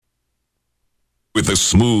With the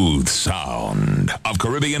smooth sound of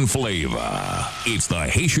Caribbean flavor, it's the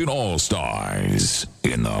Haitian All-Stars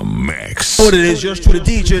in the mix. What it is, just to the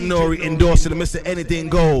DJ Nori endorsing the Mr. Anything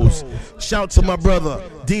Goes. Shout to my brother,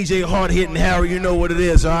 DJ Hard Hitting Harry, you know what it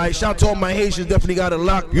is, alright? Shout to all my Haitians, definitely got a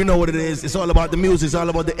lock, you know what it is. It's all about the music, it's all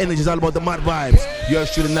about the energy, it's all about the mad vibes.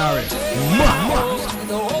 Yours to the Nari.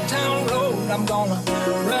 The old town road, I'm gonna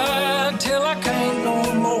ride till I can't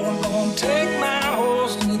no more. I'm gonna take my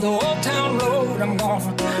horse to the old town road. I'm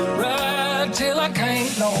gonna ride till I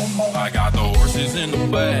can't no more. I got the horses in the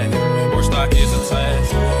bag, horse stock is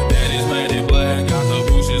attached. Daddy's painted black, got the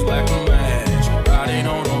bushes black to match. Riding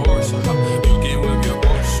on a horse, you can whip your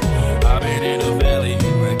horse. I've been in the valley,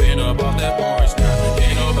 you ain't been up off that porch. Now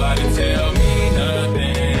can't nobody tell me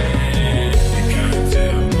nothing. You can't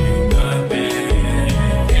tell me nothing.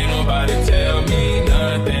 Can't nobody tell me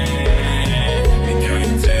nothing. You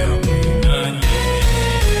can't tell me nothing.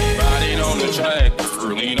 Riding on the track,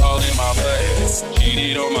 lean all in my face.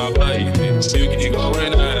 Cheated on my baby, still keep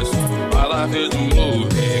going ass. My life is a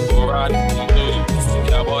movie, go riding from blues.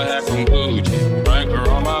 Cowboy hat from Gucci, Franker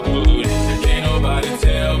on my booty. Can't nobody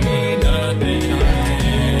tell me nothing. You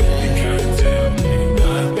can't tell me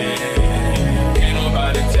nothing. Can't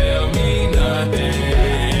nobody tell me nothing.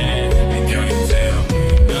 You can't tell me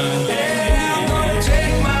nothing. Yeah, I'm gonna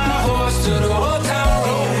take my horse to the old town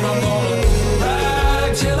road. I'm gonna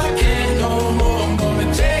ride till I can't no more. I'm gonna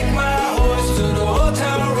take my horse to the old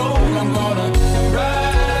town road. I'm gonna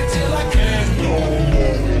ride till I can't no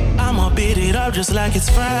more. I'ma beat it up just like it's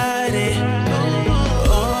Friday.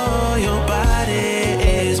 Oh, your body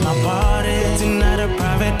is my party. Tonight a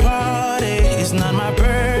private party. It's not my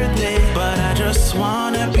birthday, but I just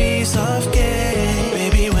want a piece of cake.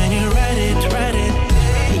 Baby, when you ride it,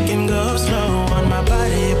 you can go slow on my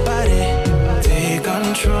body. Take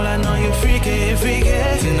control, I know you freaky.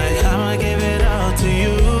 Tonight I'ma give it all to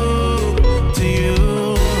you.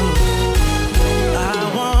 I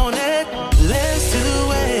want it, let's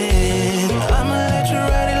do it. I'ma let you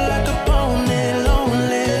ride it like a pony,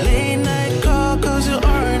 lonely. Late night call, cause you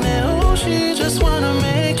earn it. Oh, she just wanna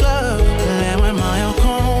make love. Lève moi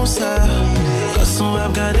comme ça. Quand son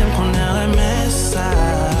rap garde pour ne remettre ça.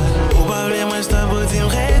 Ou pas les moi j't'a beau dire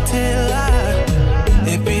rester là.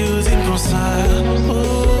 Et puis vous dites comme ça. Oh,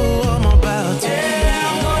 on m'en parle. Yeah,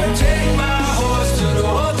 I'm gonna take my horse to the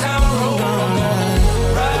old town road. I'm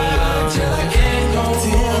gonna ride till I can't no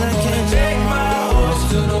more. I'm gonna take my horse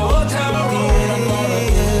to the old town road. I'm gonna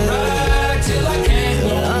ride till I can't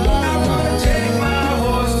no more. I'm gonna take my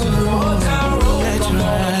horse to the old town road. I'm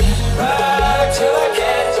gonna ride till I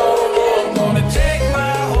can't no more. I'm gonna take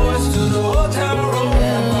my horse to the old town road.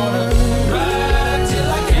 I'm gonna ride till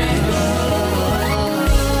I can't no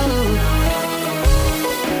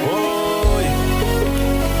Oi,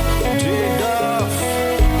 J-Duff,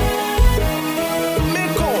 me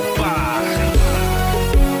compa.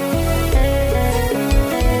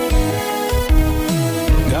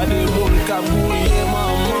 Gade moun kabouye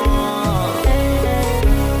maman.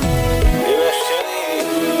 Eva chérie,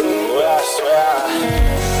 ouais I swear,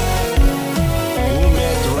 you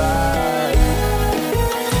make right.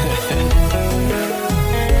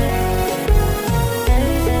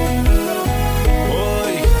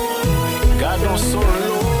 Oi, Gadon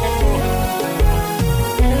Solo,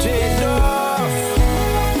 J-Duff.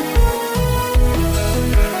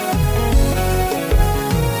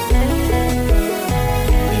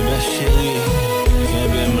 Eva chérie, viens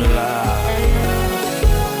bien me là.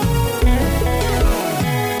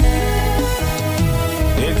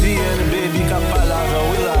 Et puis elle baby qu'a pas la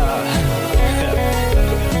vie là.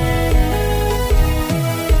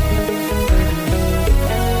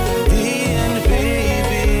 The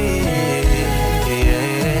baby,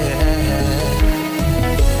 yeah.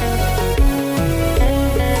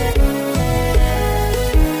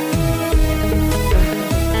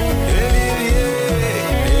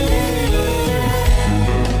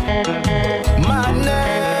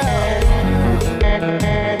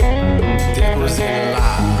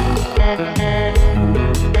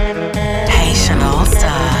 Haitian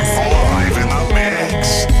All-Stars. Live in the mix.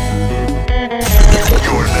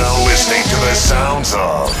 You're now listening to the sounds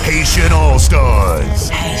of Haitian All-Stars.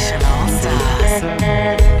 Haitian All-Stars.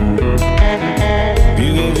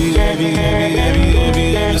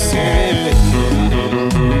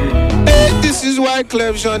 Hey, this is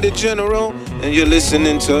Wyclef Jean the General, and you're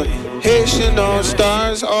listening to Haitian All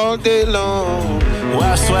Stars all day long.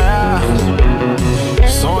 Ouais, soir,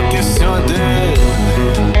 sans question de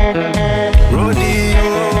rodeo.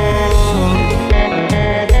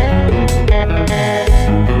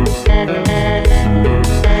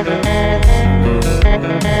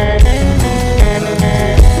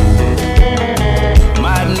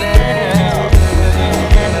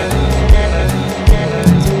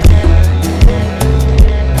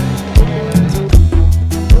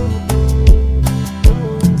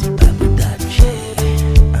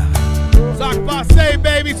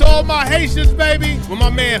 Biggie to all my Haitians, baby. With my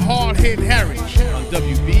man Hard Hitting Harry on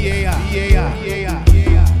WBAI.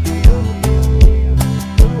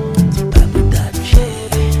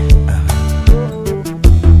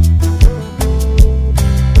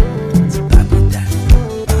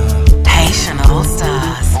 Haitian All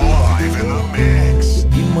Stars. Live in the mix.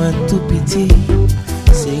 Puis moi tout petit,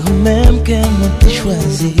 c'est vous-même que moi t'ai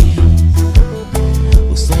choisi.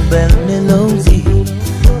 Ou son belle mélodie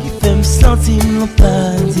qui fait me sentir mon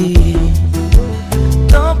paradis.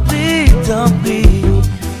 Tant pis,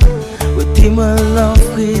 où t'es moi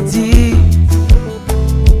l'enfredi.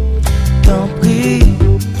 Tant pis,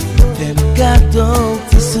 fais-moi cadeau,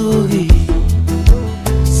 t'es souris.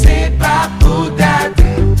 C'est pas pour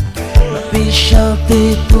dater, ma fille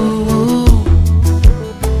chanter pour vous.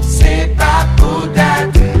 C'est pas pour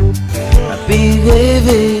dater, ma fille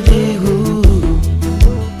rêver de vous.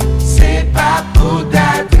 C'est pas pour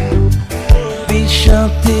dater, ma fille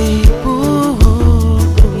chanter pour vous.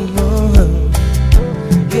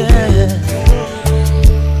 Yeah.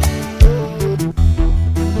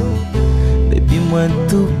 Baby, moi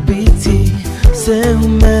tout petit, c'est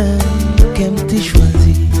vous-même qui m't'ai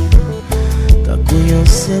choisi. T'as couillon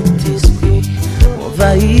cet esprit,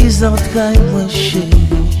 m'envahis entrailles moi chérie.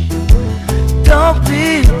 Tant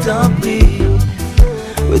pis,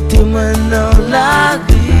 où t'es moi dans la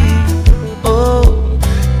vie. Oh,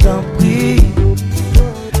 tant pis,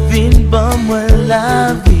 viens bon moi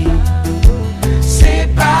la vie. C'est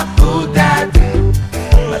pas pour dater,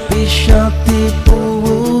 ma fille chanter pour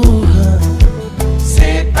vous.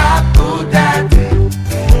 C'est pas pour dater,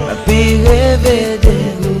 ma fille rêver de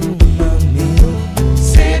vous, mamie.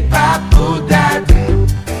 C'est pas pour dater,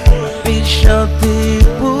 ma fille chanter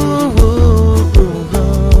pour vous.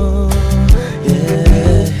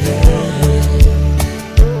 Yeah.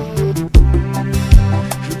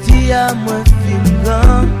 Je dis à moi film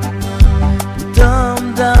grand, pourtant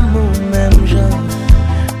d'amour même genre.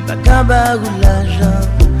 Bacabar ou l'argent,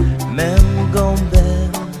 même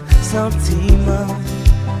gombert, sentiment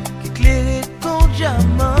qui éclaire ton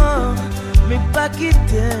diamant, mais pas qui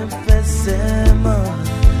t'aime forcément,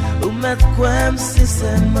 ou mettre quoi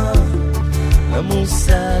sincèrement, l'amour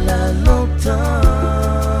ça l'a longtemps.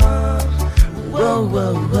 Wow,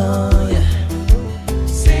 wow, wow, yeah.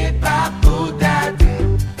 C'est pas pour dater,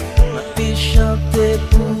 ma fille chanter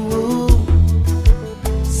pour vous.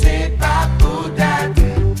 C'est pas pour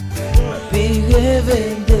dater, ma fille rêver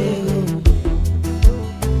de vous.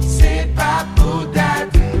 C'est pas pour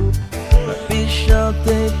dater, ma fille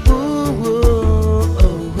chanter pour vous.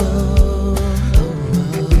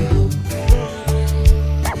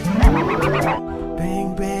 Bang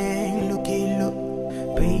bang, looky look.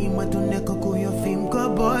 Paye-moi ton nez coco, yo film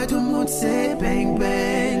cowboy. Tout le monde sait bang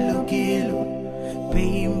bang, looky look.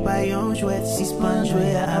 Paye-moi yon jouet, si span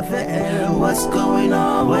jouet avec elle. What's going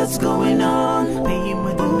on, what's going on?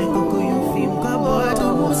 Paye-moi ton nez coco, yo film cowboy. Tout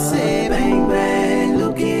le monde sait bang bang,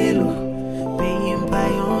 looky look. Paye-moi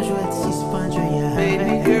yon jouet, si span jouet avec elle.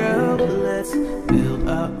 Baby girl, let's build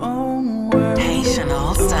our own world. Haitian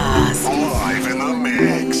All Stars. Live in the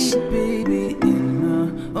mix. Baby, in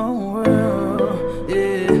our own world,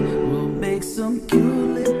 yeah, we'll make some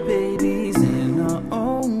cute little babies in our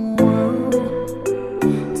own world.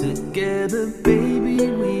 Together, baby,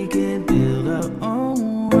 we can build our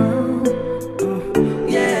own world.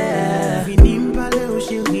 Yeah. Vini m'parler au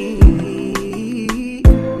chéri,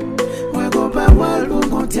 moi qu'on pas voir pour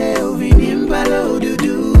compter. Vini m'parler au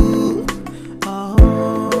doudou. Oh,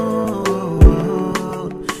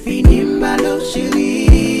 vini m'parler au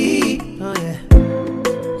chéri. Oh yeah.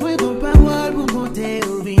 Moi qu'on pas voir pour compter.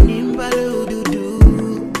 Vini m'parler au doudou.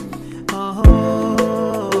 Oh,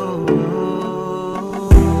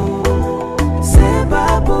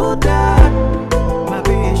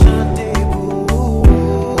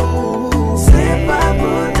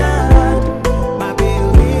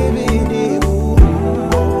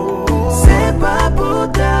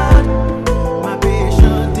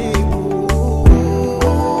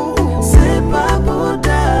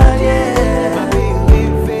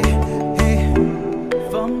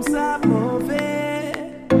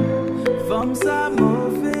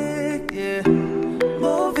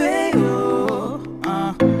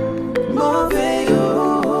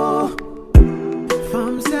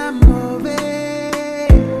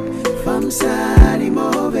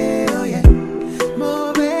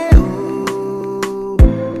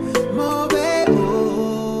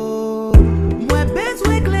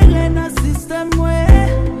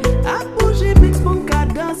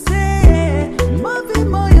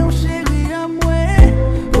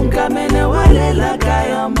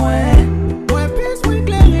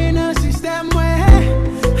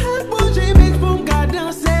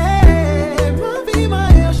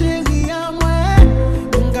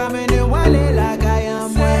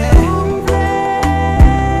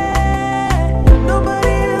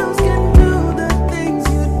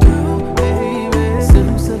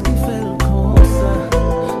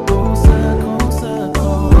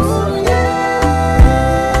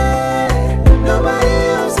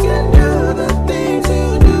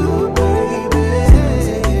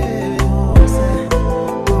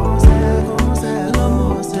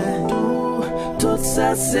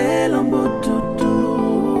 c'est l'amour tout,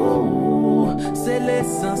 c'est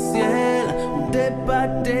l'essentiel.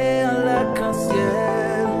 Débatté en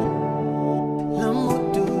l'arc-en-ciel. L'amour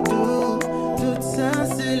tout, tout ça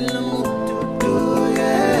c'est l'amour tout,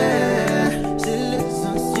 yeah. C'est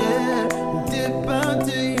l'essentiel.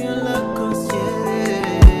 Débatté en l'arc-en-ciel.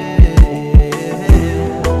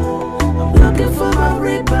 I'm looking for my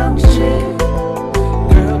rebound chick.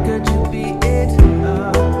 Girl, could you be it?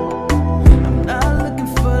 I'm not looking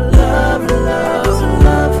for love, love,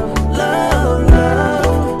 love, love, love.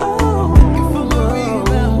 Looking for my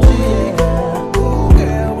rebound chick. Ooh,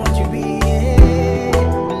 girl, won't you be it?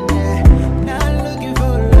 Not looking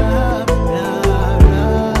for love, love,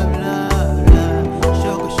 love, love, love.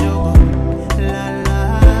 Sugar, sugar, la la.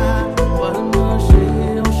 What am I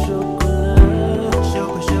saying? Chocolat,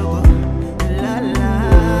 sugar, sugar, la la.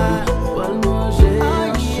 What am I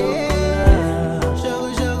saying? Chocolat,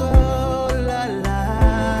 sugar, sugar, la la.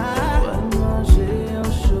 What am I saying?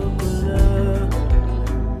 Chocolat.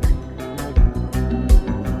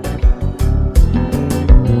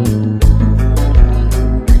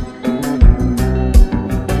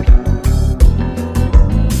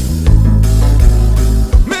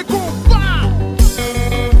 Mes combats.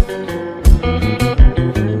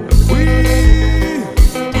 Oui.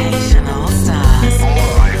 Haitian All Stars.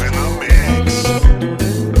 Live in the mix.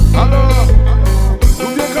 Alors,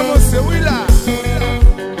 nous bien commencer, oui là.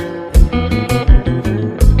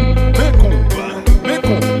 Mes combats, mes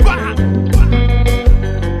combats.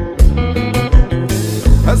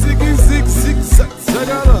 Aziki, zig, zig, zag,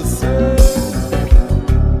 zagalos.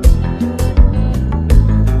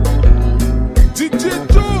 DJ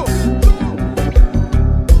Joe.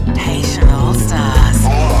 Haitian All Stars.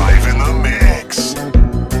 Live in the mix.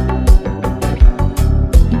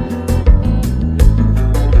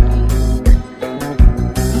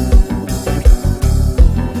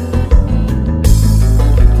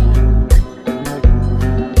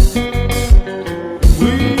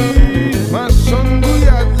 Oui, ma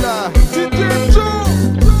chambouillade là. DJ Joe.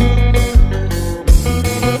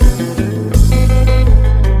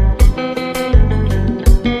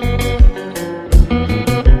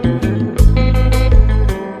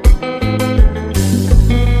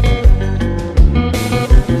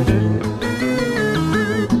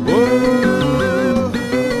 Oh,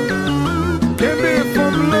 Kébé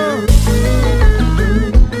from love.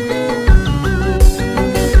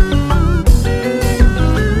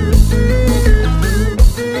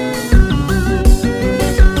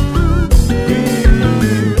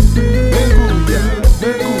 Beguya,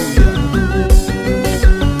 beguya.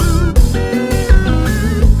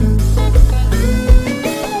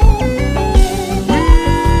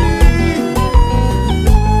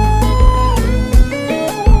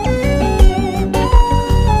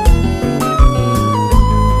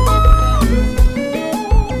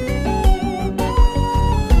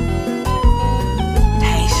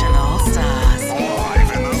 Haitian All Stars.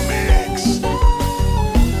 Live in the mix.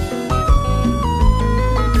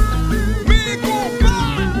 Me combat.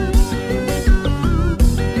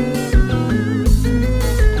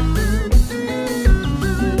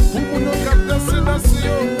 Pour mon nom cap danser, danser,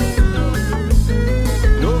 yo.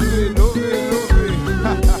 Lové, lové, lové.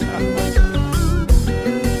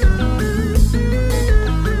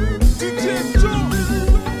 DJ Joe.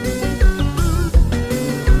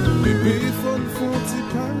 Bébé, faut t'y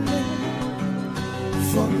parler.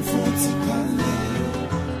 Faut t'y parler.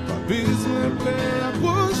 Pas besoin de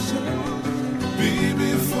approcher. Bébé,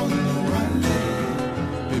 faut nous aller.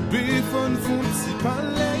 Bébé, faut t'y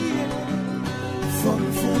parler.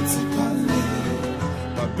 Faut t'y parler.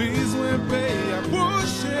 Pas besoin de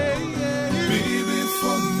approcher. Bébé,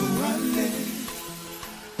 faut nous aller.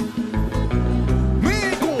 Mes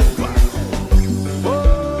combats.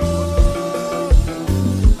 Oh,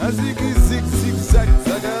 aziki, zig, zig, zag,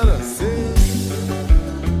 zagara, c'est.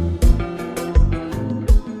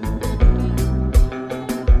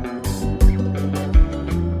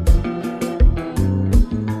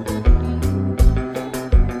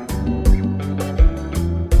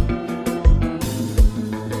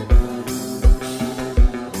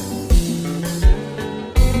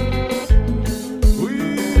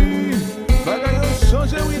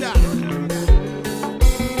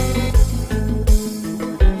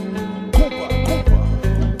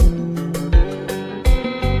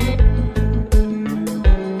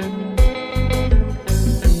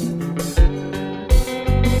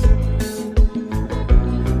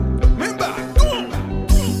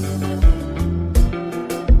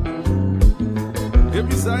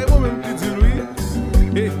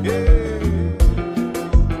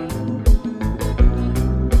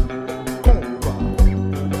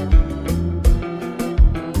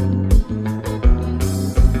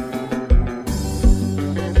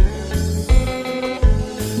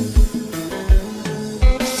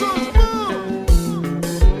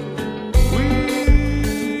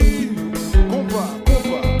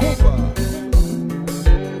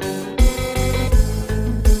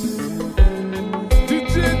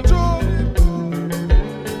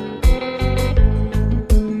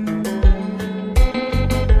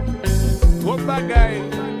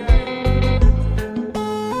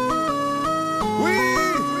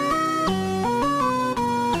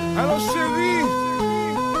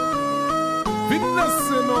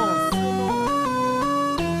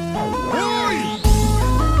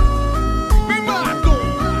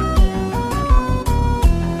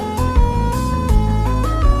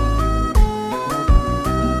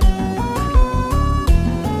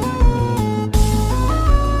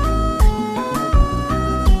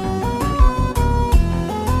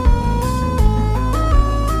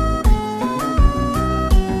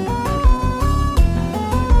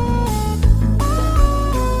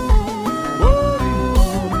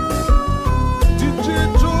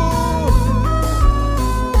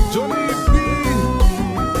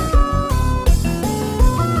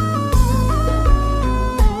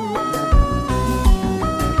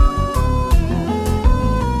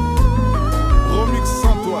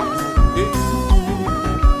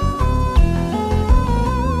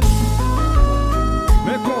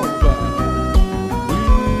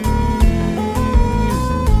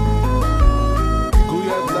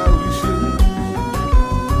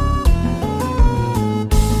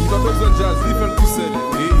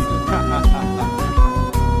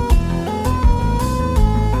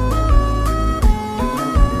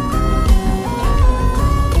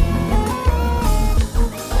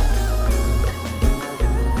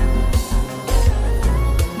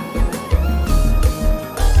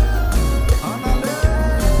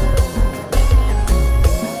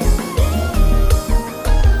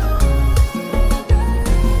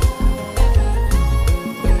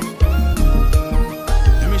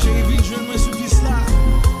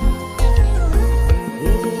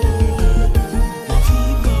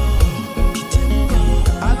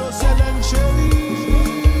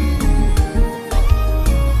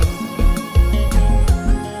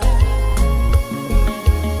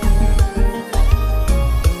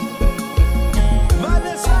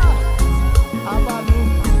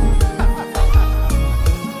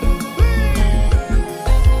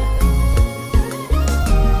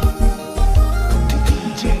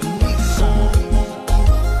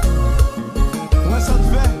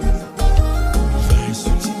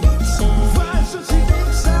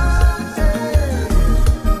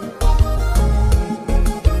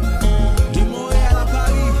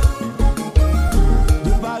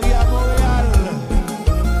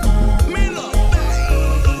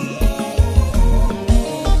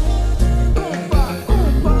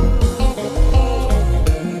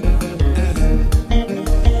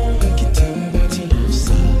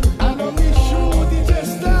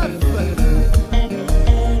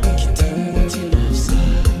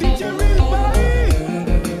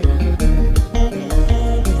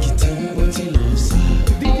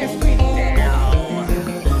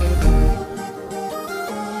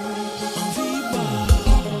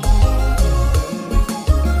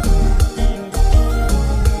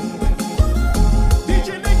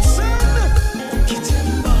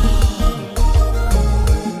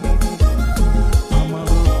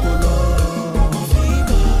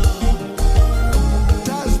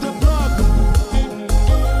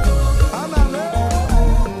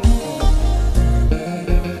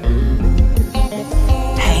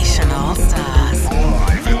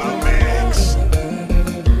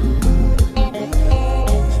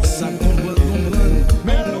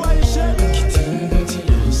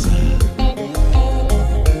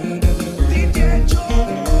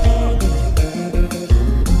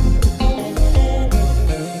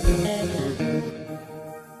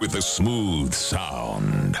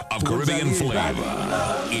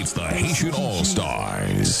 Haitian All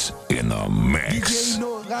Stars in the mix.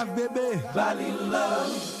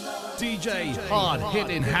 DJ Hard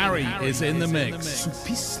Hitting Harry is in the mix.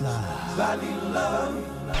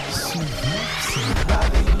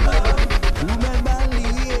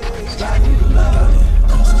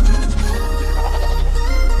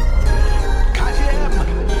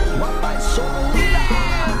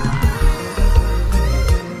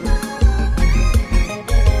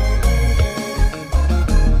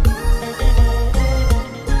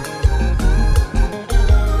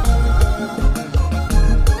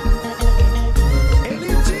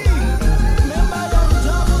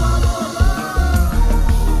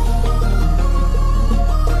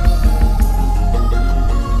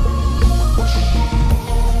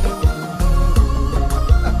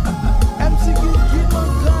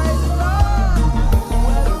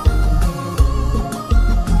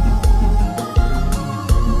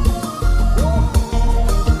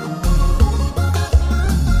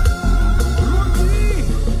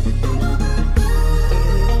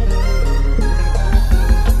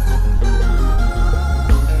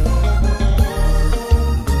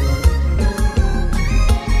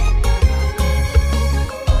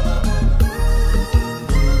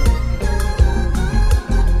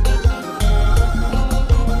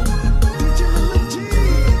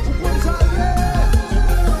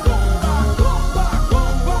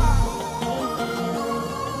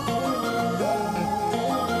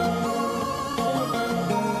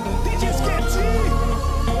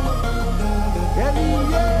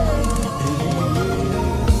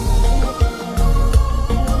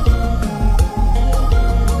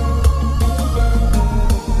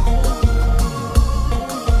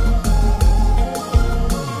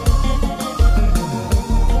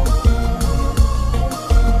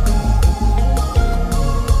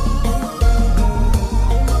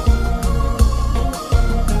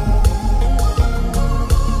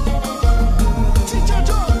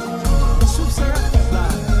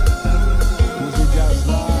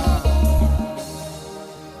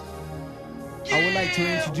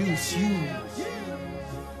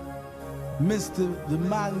 Mr. the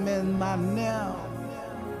man now.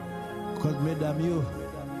 Cause mesdames yo.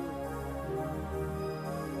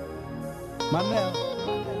 Manel.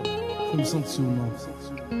 Je me sens sous non.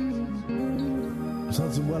 Je me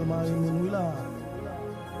sens boire le mari mon là.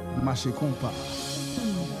 Marcher compas.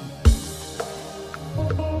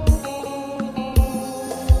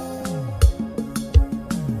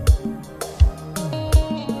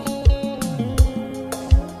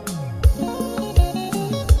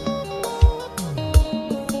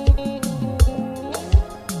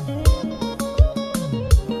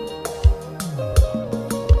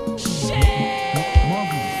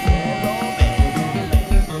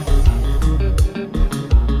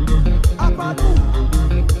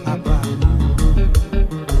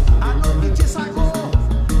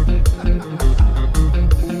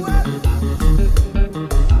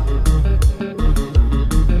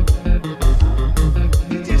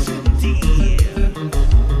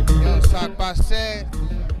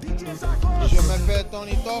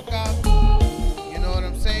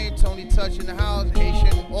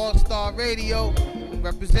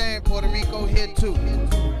 Represent Puerto Rico here too.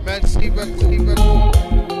 Majesty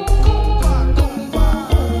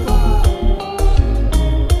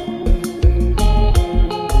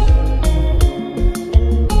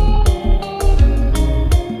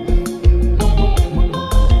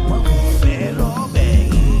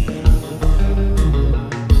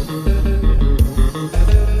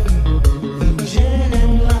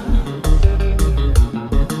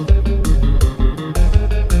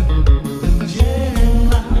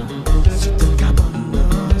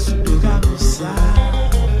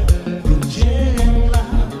Side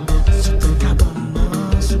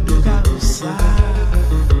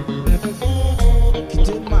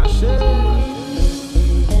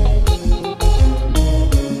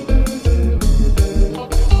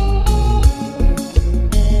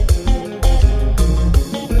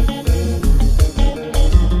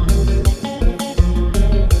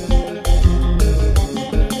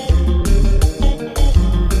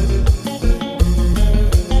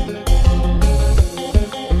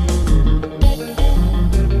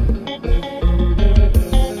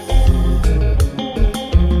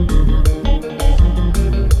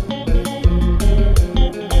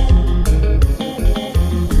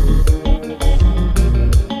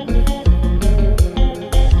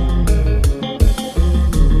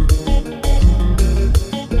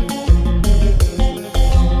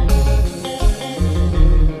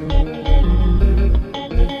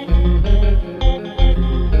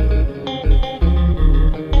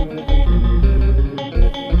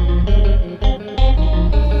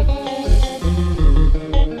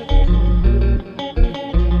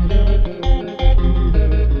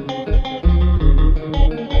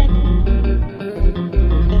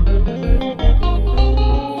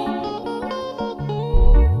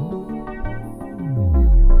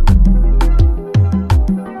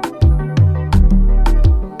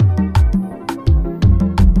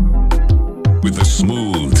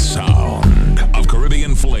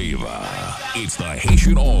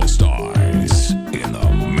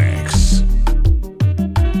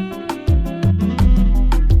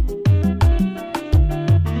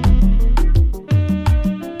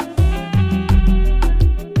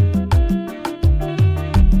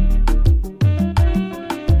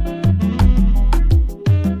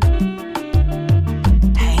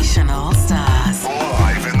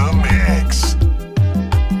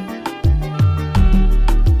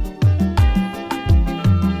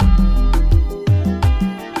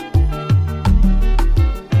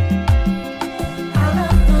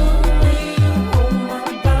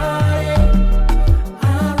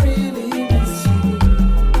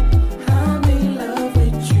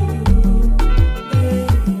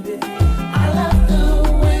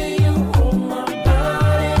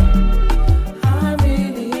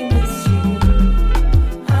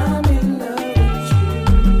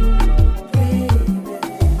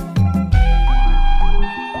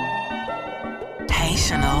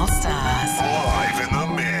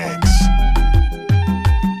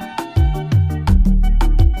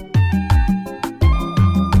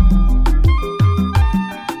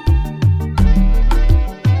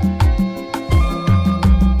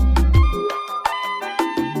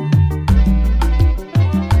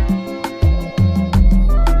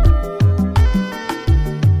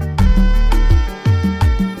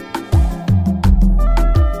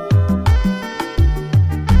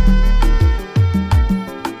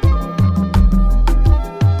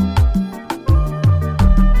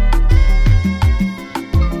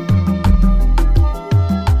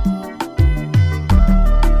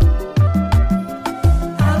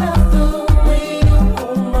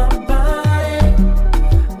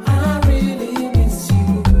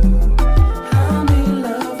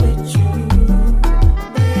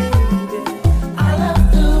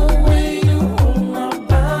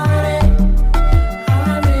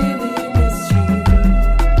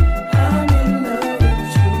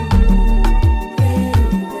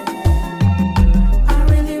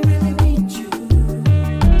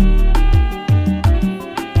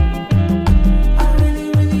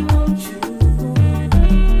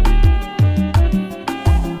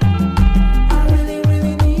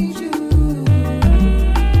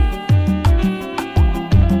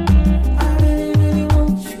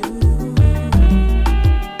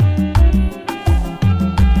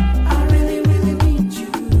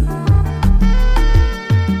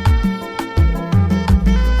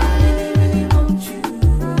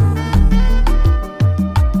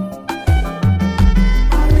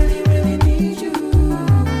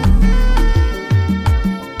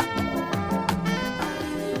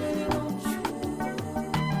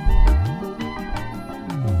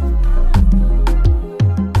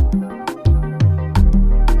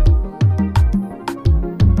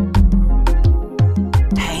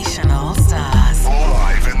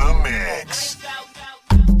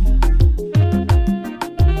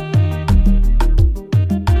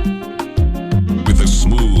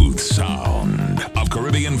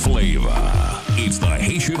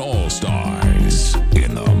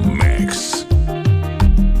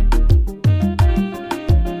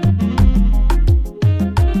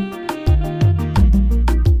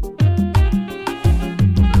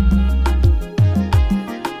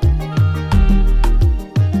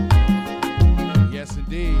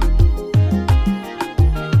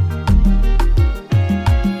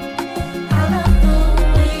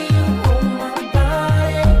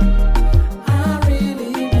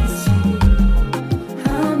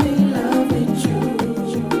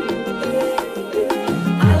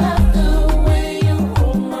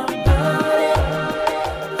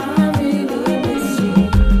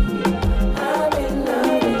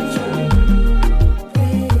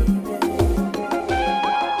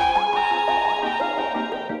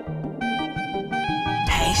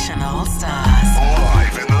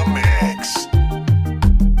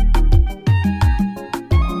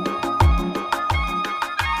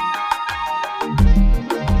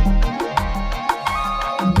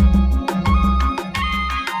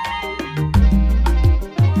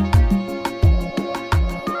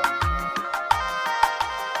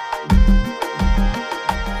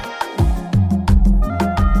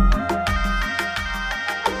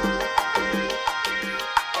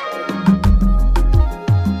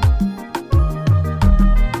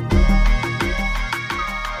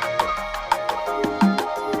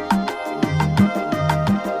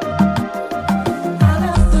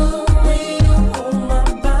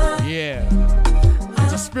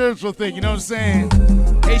spiritual thing, you know what I'm saying?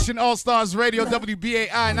 Haitian All Stars Radio, WBAI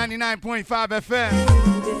 99.5 FM.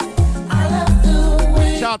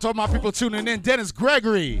 Shout out to all my people tuning in. Dennis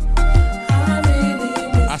Gregory,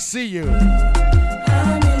 I see you.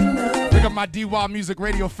 Pick up my DY Music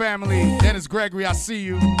Radio family. Dennis Gregory, I see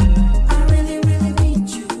you.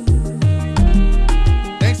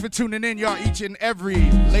 Thanks for tuning in, y'all, each and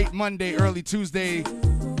every late Monday, early Tuesday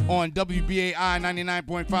on WBAI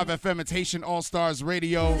 99.5 FM. It's Haitian All Stars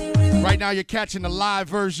Radio. Right now, you're catching the live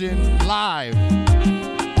version live.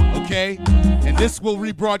 Okay? And this will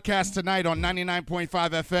rebroadcast tonight on 99.5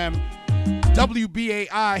 FM.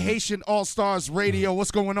 WBAI Haitian All Stars Radio.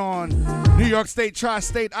 What's going on? New York State,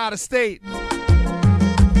 Tri-State, out of state.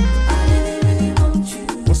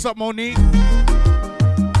 What's up, Monique?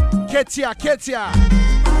 Ketia.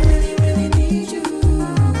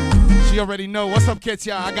 She already know. What's up,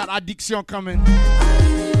 Ketia? I got Addiction coming.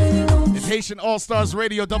 It's Haitian All Stars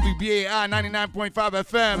Radio, WBAI 99.5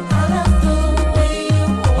 FM.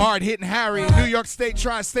 Hard hitting Harry, New York State,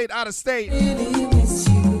 Tri-State, out of state.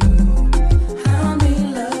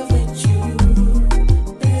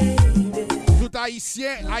 Tout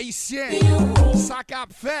haïtien, ça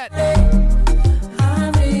cap fait.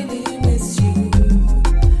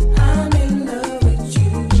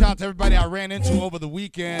 Shout out to everybody I ran into over the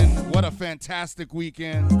weekend. What a fantastic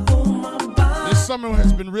weekend. This summer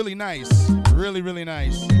has been really nice. Really, really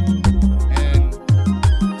nice. And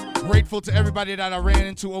grateful to everybody that I ran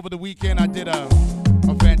into over the weekend. I did a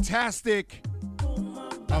fantastic,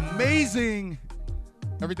 amazing,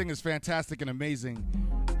 everything is fantastic and amazing.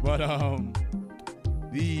 But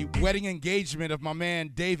the wedding engagement of my man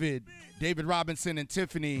David Robinson and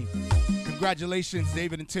Tiffany. Congratulations,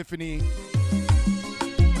 David and Tiffany.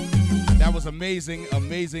 That was amazing.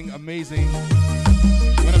 Went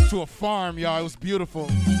up to a farm, y'all. It was beautiful.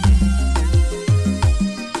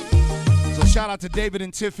 So shout out to David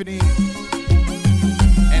and Tiffany.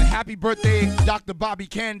 And happy birthday, Dr. Bobby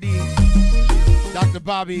Candy. Dr.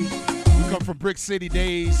 Bobby, we come from Brick City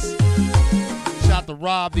days. Shout out to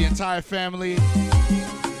Rob, the entire family.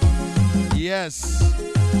 Yes.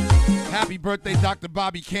 Happy birthday, Dr.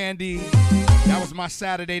 Bobby Candy. That was my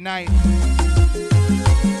Saturday night.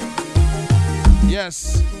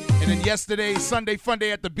 Yes. And then yesterday, Sunday fun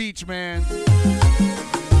day at the beach, man.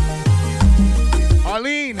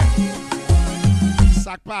 Arlene.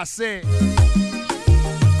 Sac passe.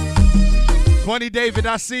 Bunny David,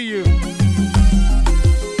 I see you.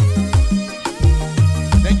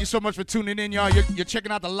 Thank you so much for tuning in, y'all. You're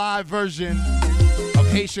checking out the live version of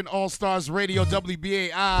Haitian All Stars Radio,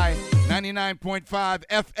 WBAI 99.5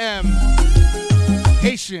 FM.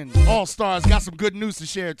 Haitian All Stars got some good news to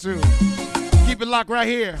share, too. Keep it locked right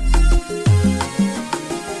here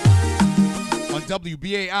on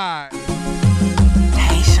WBAI.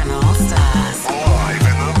 Haitian All Stars. Live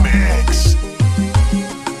in the mix.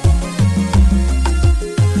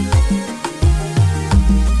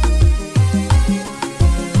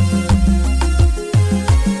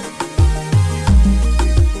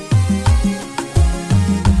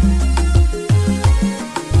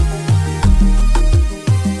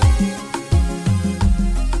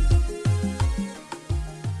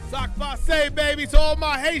 Say, baby, to all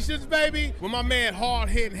my Haitians, baby, with my man Hard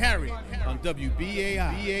Hitting Harry on WBAI.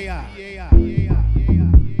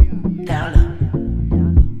 Down low,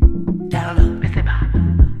 down low.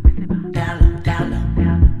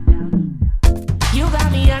 You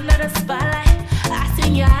got me under the spotlight. I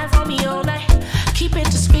seen your eyes on me all night. Keep it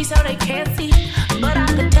discreet so they can't see, but I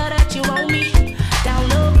can tell that you want me. Down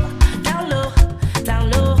low, down low, down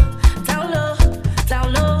low, down low,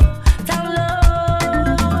 down low.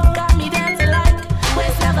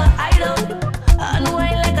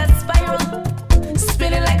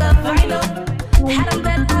 Had them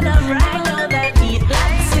bent on the rhino that he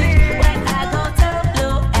likes it when I go down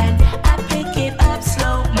low and I pick it up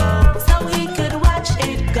slow-mo so he could watch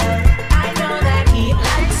it go. I know that he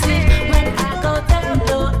likes it when I go down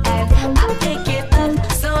low and I pick it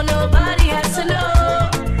up so nobody has to know.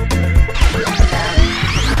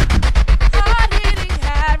 Hard-hitting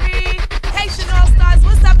Harry, Haitian All Stars.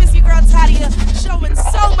 What's up? It's your girl Tadia, showing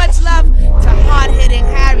so much love to hard-hitting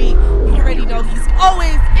Harry. You already know he's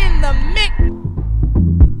always in the mix.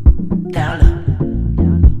 Down low,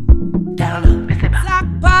 Sac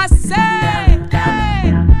passe.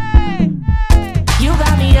 You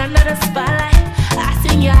got me under the spotlight. I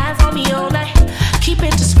seen your eyes on me all night. Keep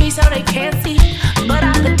it discreet so they can't see, but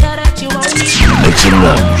I can tell that you want me.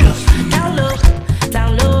 Down low,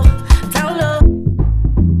 down low, down low,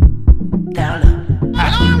 down low.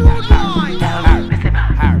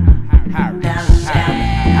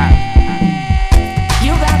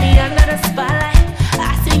 You got me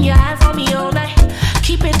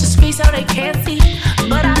me so they can't see,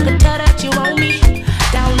 but I could tell that you want me.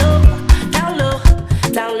 Down low, down low,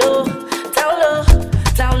 down low, down low,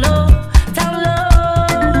 down low, down low.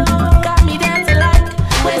 Got me dancing like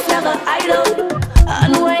waist never idle,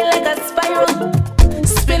 unwind like a spiral,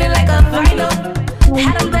 spinning like a vinyl.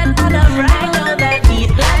 Had them bent on a rhino that he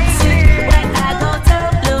likes it when I go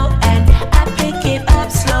down low and I pick it up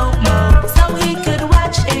slow mo, so he could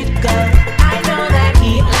watch it go. I know that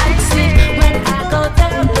he likes it when I go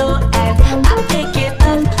down low and I pick it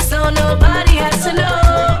up, so nobody has to know.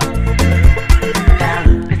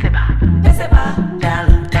 Down, Beseba, down,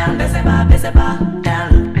 down, Beseba, Beseba,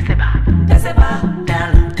 down, Beseba,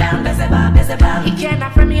 down, down, Beseba. He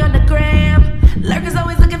cannot friend me on the gram. Lurkers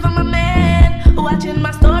always looking for my man, watching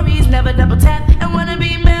my stories, never double tap, and wanna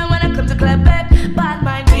be man when I come to clap back. Bad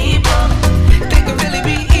mind people, they could really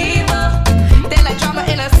be evil. They like drama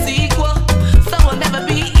in a sequel, so we'll never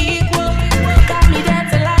be equal. Got me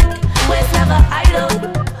dancing like waist never idle,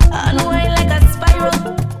 unwind like a spiral,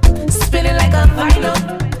 spinning like a vinyl.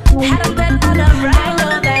 Had him bent on a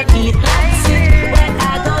rhino that he likes it when I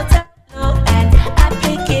go down low and I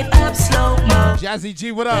pick it up slow mo. Jazzy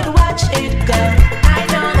G, what up? Watch it go. I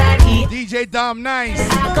know that he DJ Dom Nice.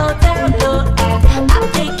 I go down low and I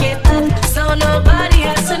pick it up, so nobody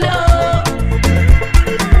has to know.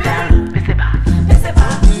 Down, Beseba, Beseba,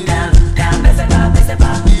 down, down, Beseba, Beseba,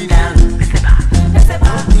 down, Beseba,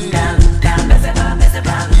 Beseba, down, down, Beseba,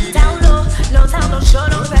 Beseba. Down low, no town, no show,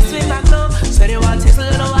 no mess with my glow. So they want to taste a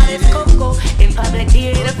little while it's cocoa. In public, he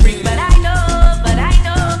ain't a freak, but I know.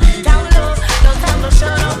 Down low, no town, no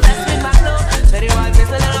show, no mess with my glow. So they want to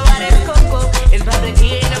taste a little while it's cocoa. In public, he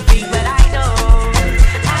ain't a freak, but I know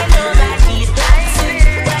that he likes it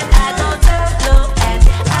when I go down low and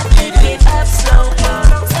I pick it up slow mo,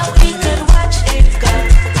 so he could watch it go. I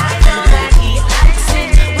know that he likes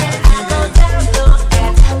it when I go down low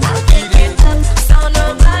and I pick it up, so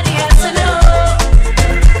nobody has to know.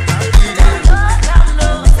 Down low, down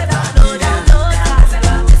low, down low, down low, down low,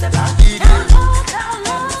 down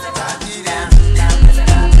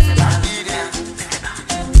low,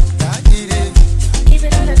 keep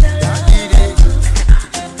it on the down low.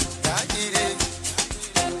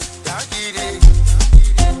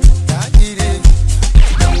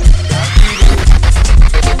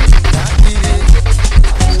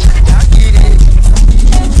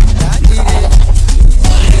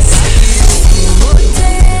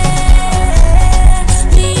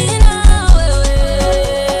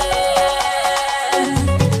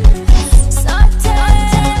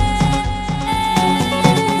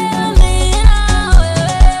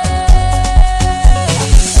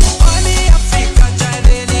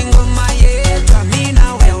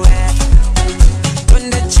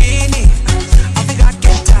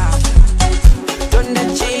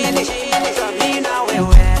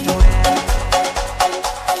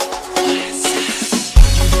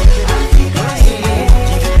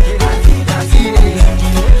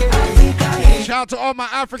 Shout out to all my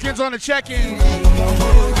Africans on the check-in.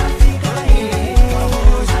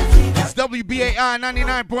 It's WBAI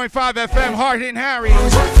 99.5 FM, Hard Hitting Harry.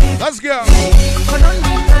 Let's go.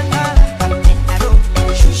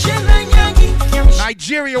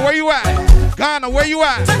 Nigeria, where you at? Ghana, where you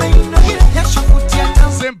at?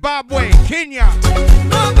 Zimbabwe, Kenya.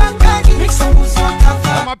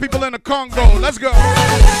 All my people in the Congo, let's go.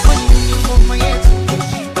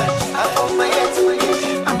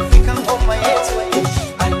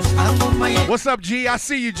 What's up, G? I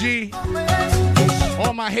see you, G.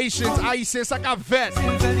 All my Haitians, Isis, I got vet.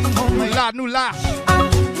 Nula, nula.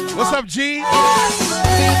 What's up, G? That's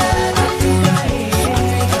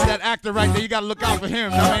that actor right there. You gotta look out for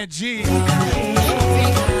him, my man G.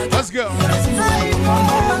 Let's go.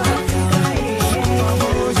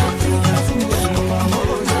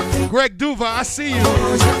 Greg Duva, I see you.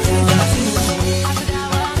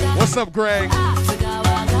 What's up, Greg?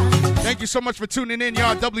 Thank you so much for tuning in,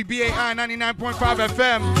 y'all. WBAI 99.5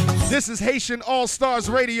 FM. This is Haitian All Stars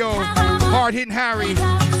Radio. Hard Hitting Harry.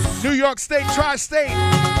 New York State, Tri-State,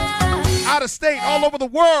 out of state, all over the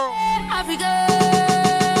world.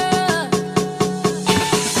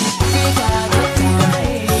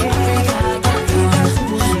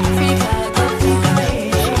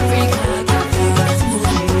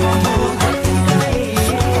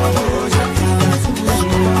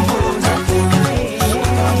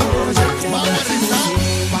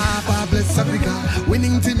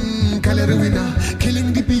 Winning team, Calera winner,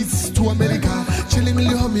 killing the beats to America, chilling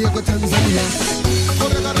Lihomia go Tanzania.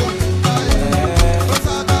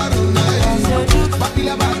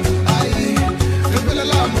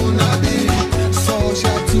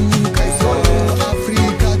 Social to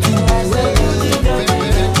Africa to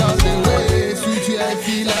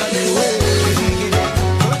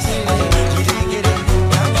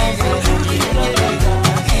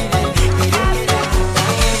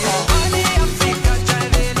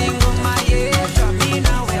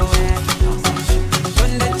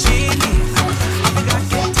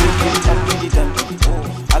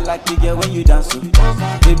like to get when you dance. Oh.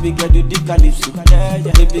 Baby girl, do the calypso.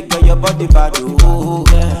 Baby girl, your body bad. Oh,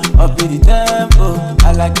 yeah. Up in the tempo.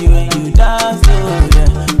 I like you when you dance. Oh, yeah.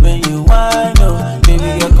 When you whine. Oh,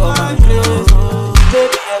 baby girl, come and play. Oh,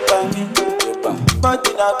 baby girl, by me.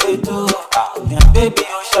 Body na beto. Yeah, baby,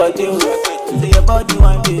 you short you. Say your body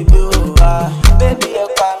one baby. Oh, baby, you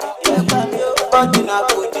by me. Body na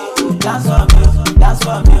booty. Dance for me. Dance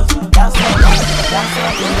for me. Dance for me. Dance for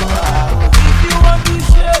me. If you want to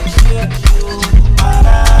shake, shake you.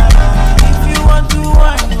 If you want to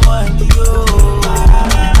whine, whine you.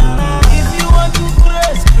 If you want to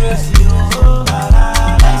press, press you.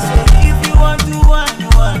 If you want to whine,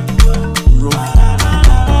 whine you.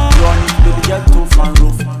 Run it, baby girl, tough and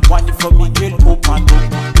rough. Whine it for me, girl, hope and rough.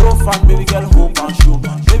 Rough and baby girl, hope and show.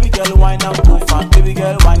 Baby girl, whine and tough and baby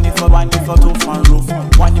girl, whine it for tough and rough.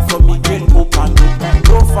 Whine it for me, girl, hope and rough.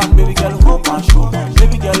 Rough and baby girl, hope and show.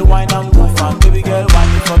 Baby girl, whine and tough and baby girl,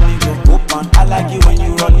 whine it for me, girl, hope and. I like it when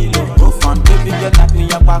you run it low. Rough and baby girl, knock me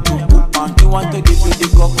your back up. And you want to dip with the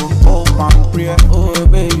cup of hope and pray. Oh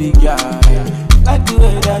baby girl, like the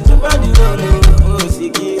way that your body roll. Oh,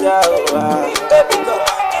 sick it out. Baby girl,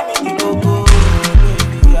 give me the coco.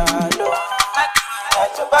 Baby girl, like the way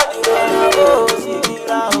that your body roll. Oh, sick it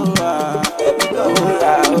out. Baby girl,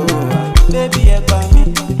 baby, you by me.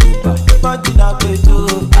 Body na beto.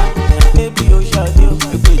 Baby, you shot you.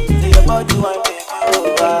 Say your body one baby.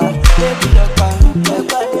 Baby, you by me.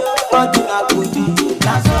 Body na booty.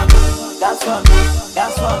 Dance for me. Dance for me.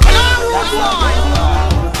 Dance for me. Dance for me.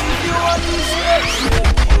 If you want to shake, shake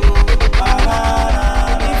you.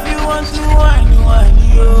 If you want to whine, whine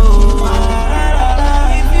you.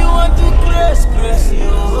 If you want to press, press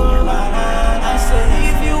you. I say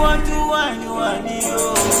if you want to whine, whine you.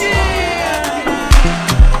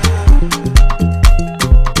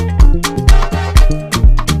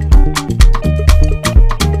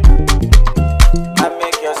 I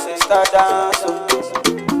make your sister dance.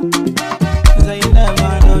 Say you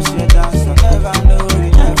never know she dance. Never know,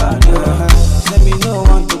 you never know. Say me no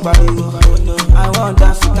want to buy you. I want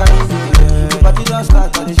dance to carry you. The party don't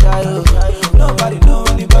start at the shadow. Nobody know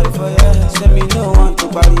anybody for you. Say me no want to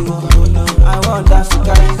buy you. I want dance to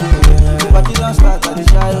carry you. The party don't start at the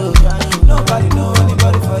shadow. Nobody know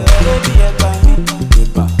anybody for you. Baby, you by me.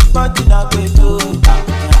 Party na beto.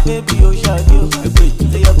 Baby, you shot you.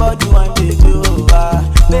 Say your body one baby.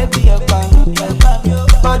 Baby, you by me.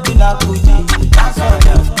 Body na booty. Dance for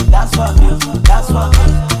me. Dance for me. Dance for me.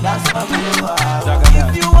 Dance for me. If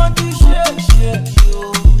you want to shake, shake you.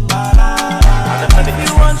 If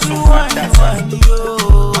you want to whine, whine you.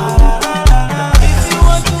 If you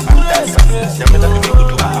want to press, press you.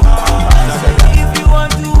 If you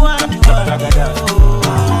want to whine, whine you.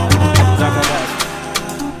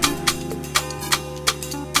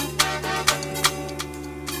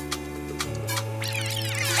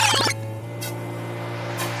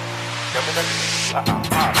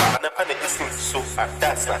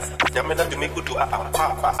 Jamena do me good to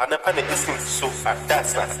papa. And a panic is so fat.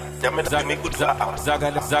 That's not. Jamena do me good to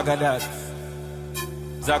Zagadat.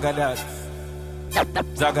 Zagadat.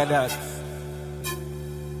 Zagadat.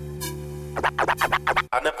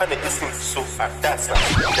 And a panic is so fat. That's not.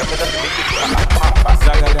 Jamena do me good to papa.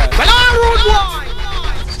 Zagadat. Rude boy.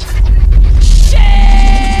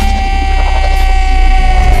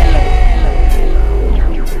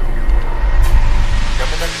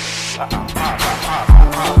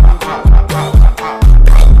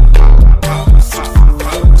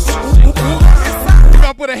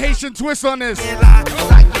 Put a Haitian twist on this.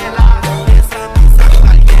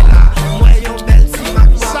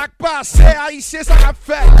 Sac passe, haïtien, ça a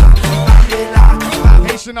fait.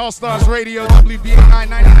 Haitian All Stars Radio, WBAI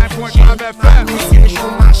 99.5 FM.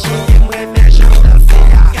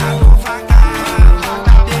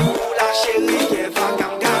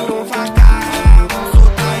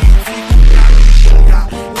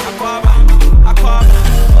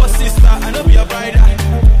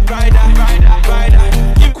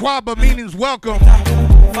 Kwaba meanings welcome.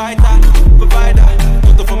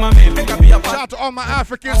 Shout out to all my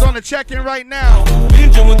Africans on the check-in right now.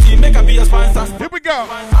 Here we go.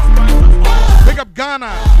 Big up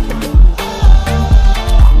Ghana.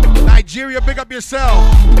 Nigeria, big up yourself.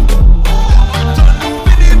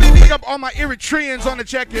 Big up all my Eritreans on the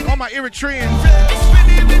check-in. All my Eritreans.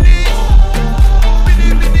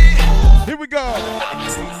 Here we go.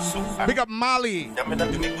 Big up Mali,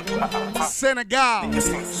 Senegal,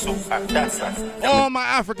 all my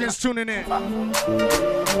Africans tuning in.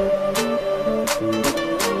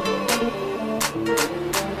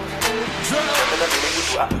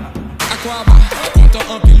 Aquaba,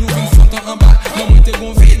 content en pile ou une faute en bas. Non, moi t'es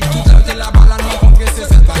gon vide, tout là t'es là-bas, la rencontre c'est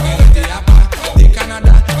fait pas guérir à part. Des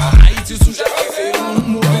Canada, à Haïti sous chaque fait.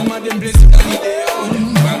 Moi, madame blessé dans l'idée.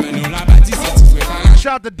 Ramène-nous là-bas, dis c'est tout fait. Shout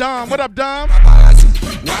out to Dom. What up, Dom?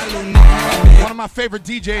 One of my favorite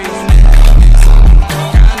DJs.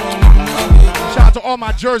 Shout out to all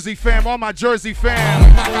my Jersey fam,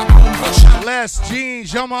 Les, Gene,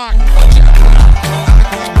 Jean-Marc.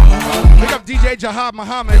 Pick up DJ Jahab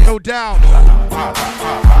Muhammad, no doubt.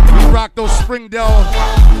 We rock those Springdale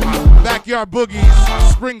backyard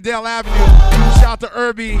boogies, Springdale Avenue. Shout out to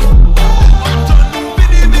Irby.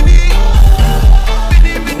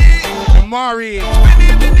 Amari.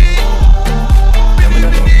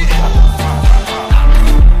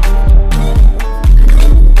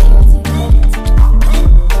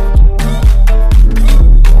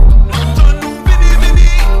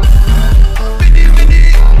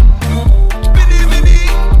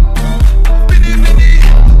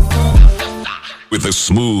 With the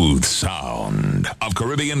smooth sound of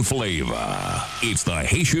Caribbean flavor, it's the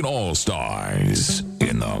Haitian All-Stars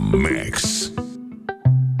in the mix.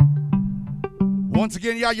 Once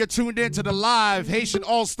again, y'all, you're tuned in to the live Haitian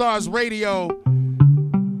All-Stars Radio,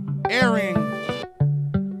 airing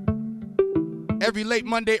every late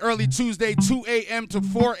Monday, early Tuesday, 2 a.m. to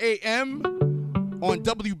 4 a.m. on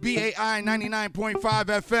WBAI 99.5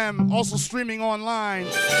 FM, also streaming online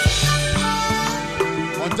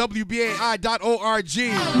on WBAI.org.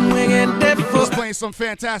 Just playing some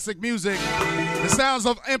fantastic music. The sounds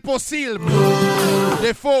of Impossible,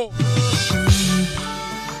 Défaut.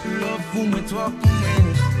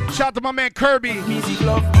 Shout out to my man Kirby.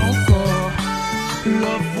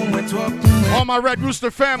 All my Red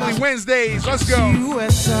Rooster family, Wednesdays. Let's go. I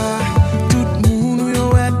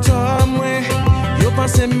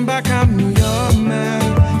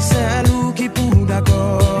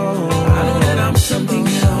know that I'm something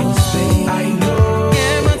else, babe. I know.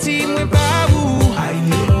 Yeah, my team with Babu. I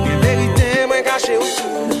know. Yeah, vérité, moi caché ou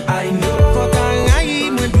tout. I know. Fuck I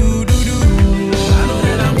moi do. I know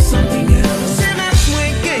that I'm something else. C'est ma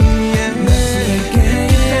soin gagnant.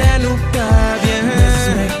 Fais nous pas bien.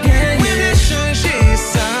 Oui, mais changer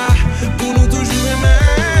ça pour nous toujours aimer.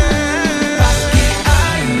 Parce que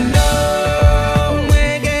I know. Moi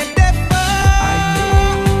get that far. I know.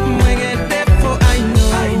 Moi get that far. I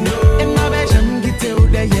know. And my best j'aime quitter au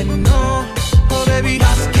derrière non. Oh baby,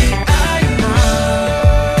 parce que I know.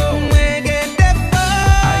 Moi get that far.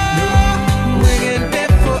 I know. Moi get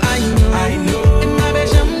that far. I know. And my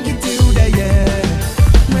best j'aime quitter au derrière.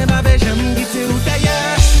 Moi ma best j'aime quitter au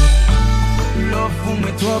derrière. Love pour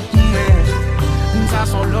moi toi pour moi. Ça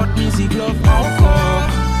son l'autre musique love encore.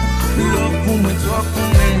 Love pour moi toi pour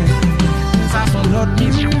moi. Ça son l'autre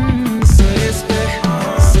musique. Sans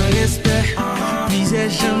respect. Disais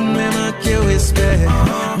jamais manquer au respect.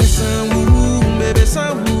 Mais sans vous, bébé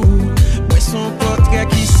sans vous. Moi son portrait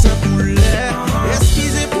qui sent poulet.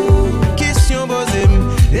 Excusez pour question posée.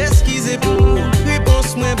 Excusez pour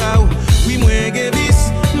réponse moins bas. Oui moi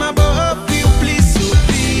guévis. Ma bof you please so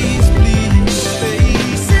please.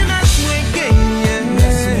 C'est ma soin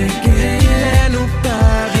gagnant. Fais-nous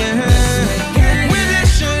pas bien. Oui j'ai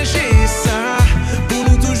changé ça pour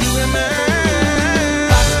nous toujours aimer.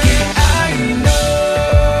 Parce que I know.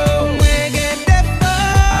 Moi get that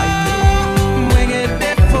far. Moi get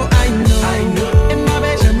that far. I know. Et ma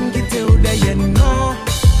belle j'aime quitter au derrière non.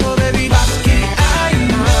 Oh baby. Parce que I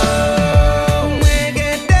know. Moi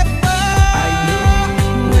get that far.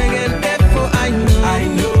 Moi get that far. I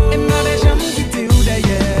know. Et ma belle j'aime quitter au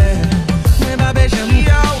derrière. Moi ma belle j'aime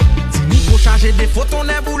yo. Dis faut charger des photos on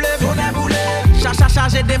est boulé.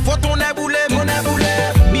 Charger des photos on est boulé.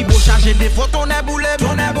 Mi beau charger des photos on est boulé.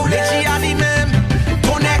 Les tia li même.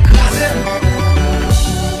 On est écrasé.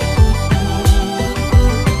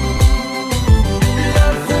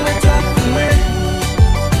 Love pour moi, toi pour moi.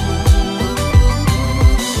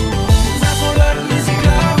 Ça son l'autre musique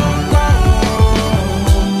là encore.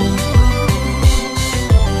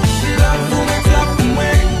 Love pour moi, toi pour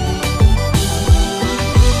moi.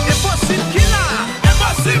 Impossible killer.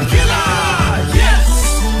 Yes.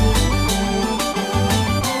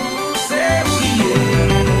 C'est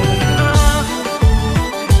oublié.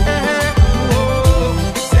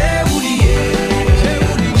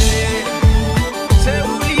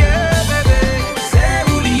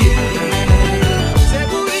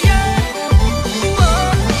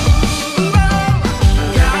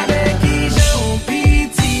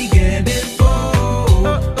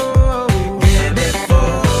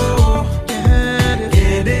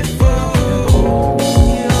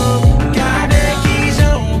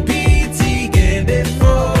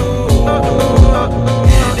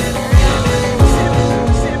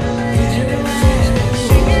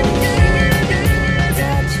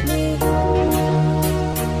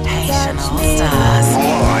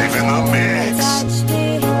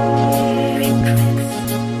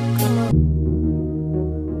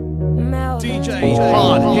 DJ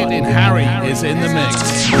Hard Hitting Harry is in the mix.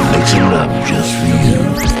 Make some love just for you.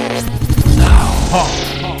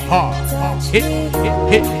 Hard, hit,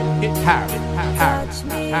 Harry, Harry.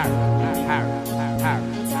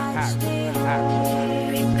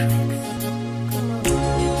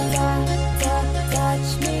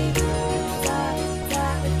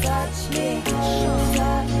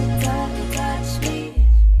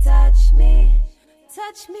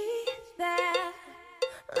 Touch me there,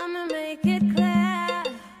 let me make it clear.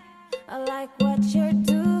 I like what you're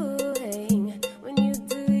doing when you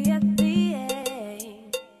do your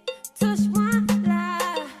thing. Touch my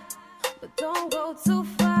life, but don't go too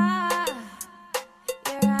far.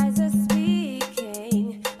 Your eyes are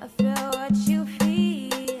speaking, I feel what you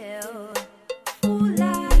feel. Ooh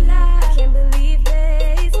la la, I can't believe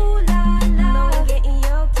this. Ooh la la, no one getting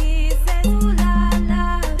your kisses. Ooh la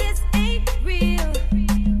la, this ain't real.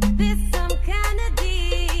 This some kind of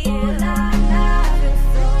deal. Ooh la la, I feel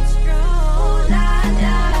so strong. Ooh la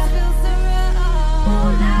la, I feel so real. Ooh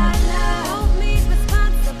la la, hold me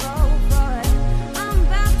responsible for it. I'm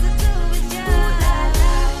about to do it, yeah. Ooh la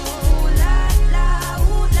la,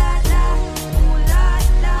 ooh la la, ooh la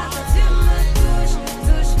la. Tu me touches,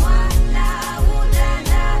 touche moi là. Ooh la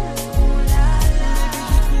la, ooh la la.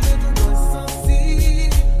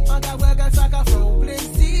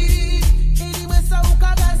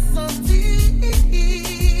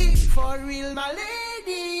 For real, my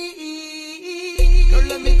lady. Girl,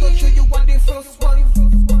 let me touch you, you are the first one.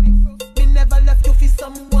 Me never left you for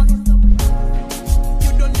someone.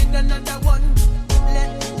 You don't need another one. Let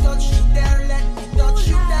me touch you there, let me touch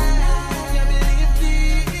you there. Can you believe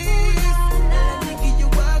this? Let me give you a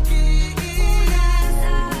kiss.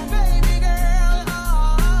 Baby girl,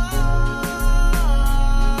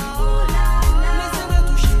 laissez-moi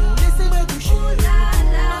toucher, laissez-moi toucher.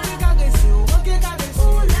 Manquez caresser, manquez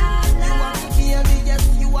caresser. You are me baby, yes,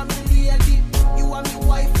 you are me lady. You are me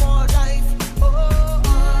wife for life.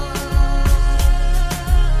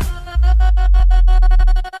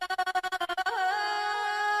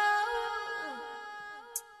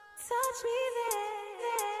 Touch me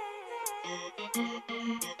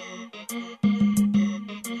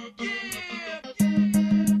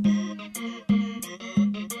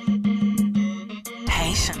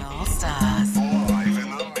Haitian All Stars. Live in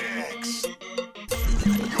the mix.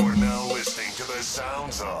 You're now listening to the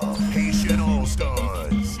sounds of Haitian All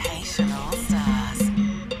Stars. Haitian All Stars.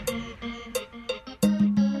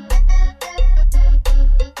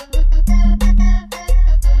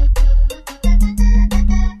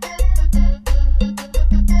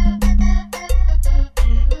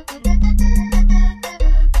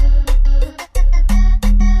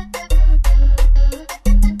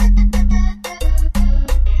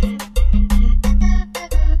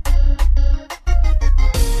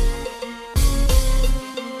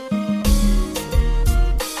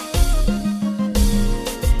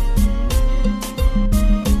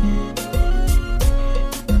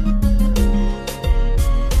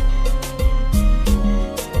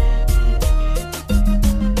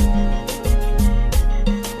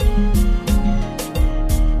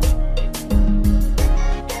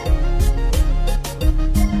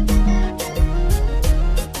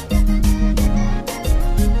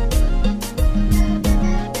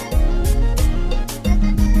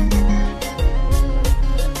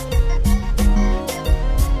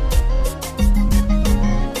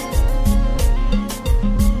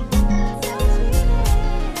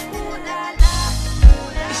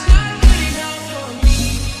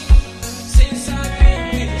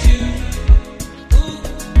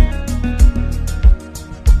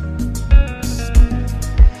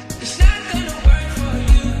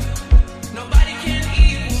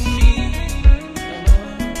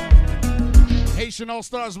 Haitian All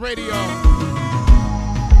Stars Radio.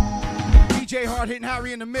 DJ Hard Hitting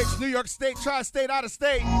Harry in the mix. New York State, tri-state, out of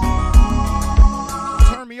state.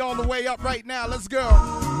 Turn me all the way up right now. Let's go.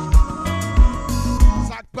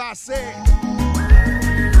 Sac passé.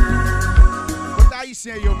 What are you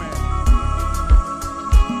saying, yo, man?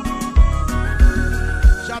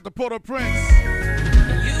 Shout to Port-au-Prince.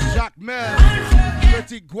 Jacques Mel.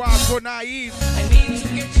 Petit Guapo Naive. I need to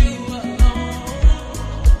get you alone.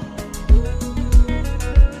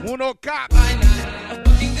 Uno Cop.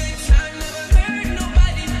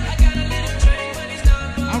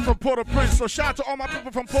 I'm from Port-au-Prince, so shout out to all my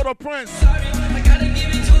people from Port-au-Prince.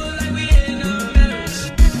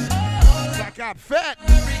 I got fat.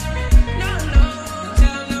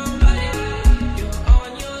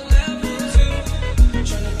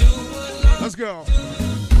 Let's go.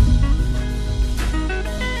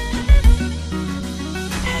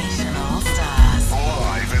 Haitian All Stars.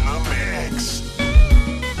 Live in the mix.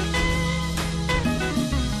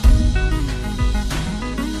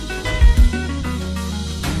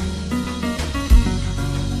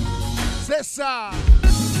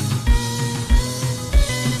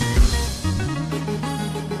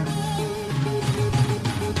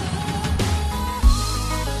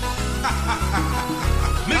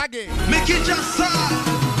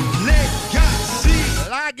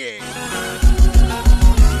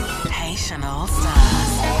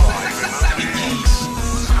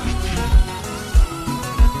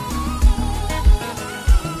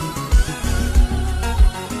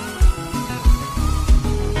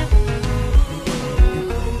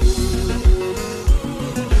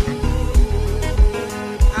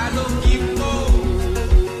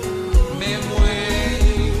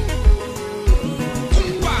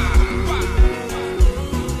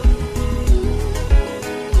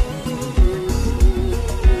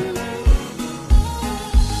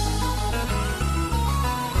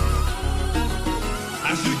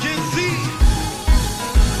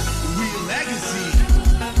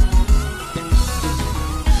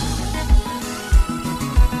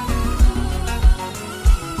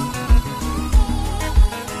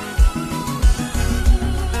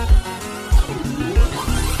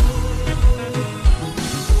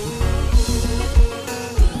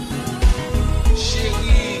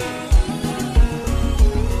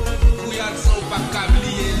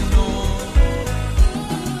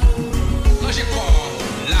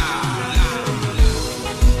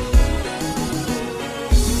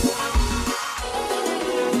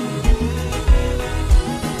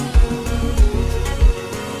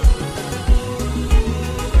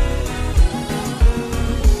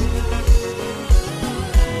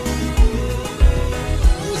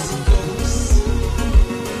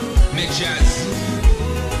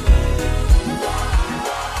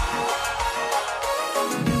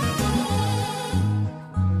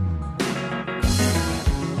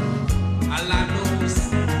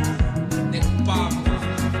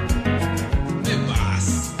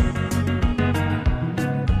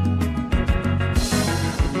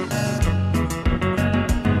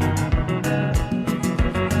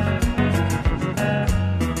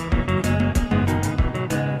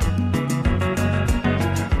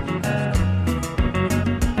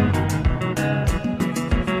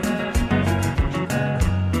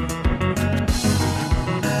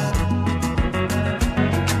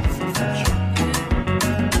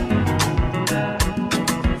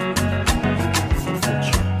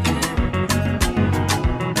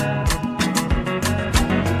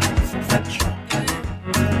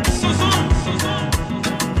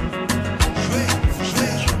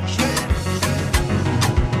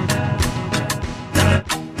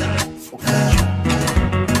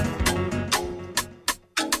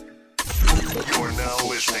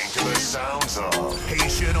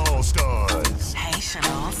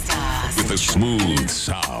 The smooth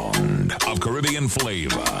sound of Caribbean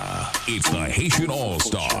flavor. It's the Haitian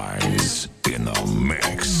All-Stars in the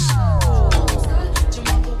mix.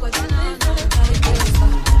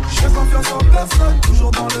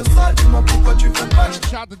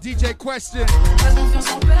 Shout out to DJ Question.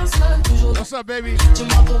 What's up, baby?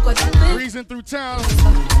 Breezing through town.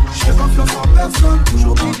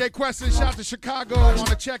 DJ Question, shout out to Chicago on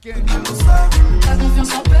the check-in.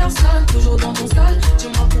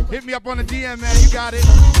 Hit me up on the DM, man. You got it.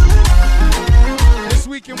 This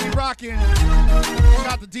weekend we rocking. Shout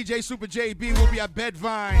out to DJ Super JB. We'll be at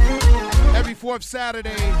Bedvine every fourth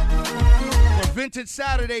Saturday. For Vintage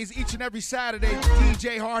Saturdays, each and every Saturday.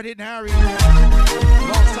 DJ Hard Hitting Harry.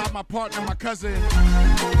 Alongside my partner, my cousin,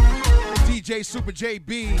 DJ Super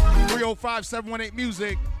JB. 305-718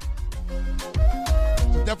 Music.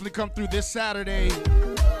 Definitely come through this Saturday.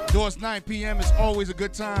 Doors 9 p.m. It's always a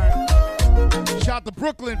good time. Shout out to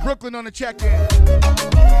Brooklyn. Brooklyn on the check-in.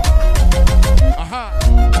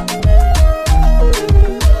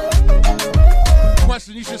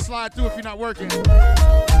 Question, you should slide through if you're not working. It's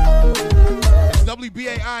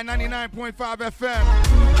WBAI 99.5 FM.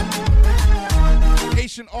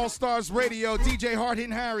 Haitian All-Stars Radio. DJ Hard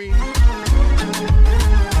Hitting Harry.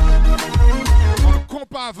 On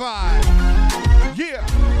Compa Vibe. Yeah.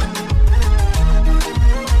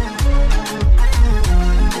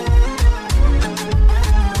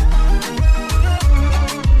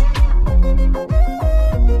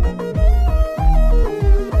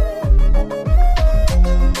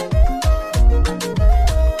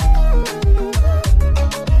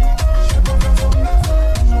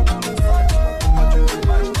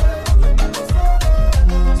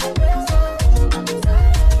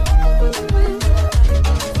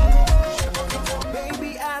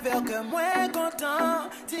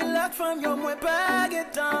 Femme yo mwen pa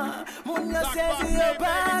getan. Moun yo sezi yo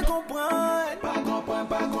pa kompran. Pa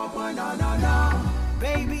kompran, non.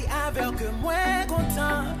 Baby avec que mwen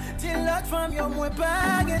kontan. Ti lot femme yo mwen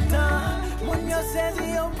pa getan. Moun yo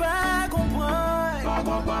sezi yo pa kompran. Pa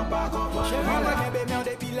kompran. Chéri mwen kebe mèw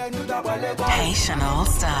depi lè nou da wale kwa. Haitian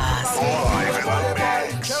All-Stars.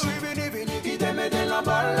 Chéri vini ki te mette la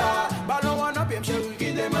bala. Balon wana piem chéri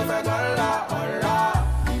ki te me fe gala. Hola.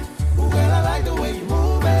 Ooh, girl, I like the way you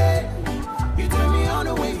move it.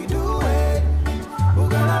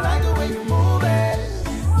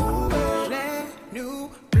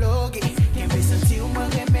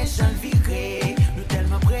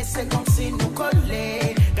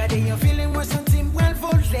 moi senti m'pral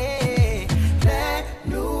voler. Let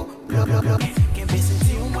nous bloquer. Qu'un peu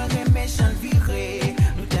senti ou moi les méchants virés.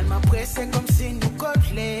 Nous tellement pressés comme si nous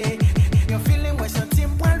collés. Yon feeling moi senti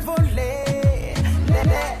m'pral voler.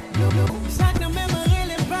 Let nous. Ça ne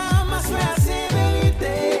m'aimerait pas, ma soeur c'est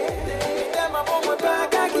vérité. Tellement bon moi pas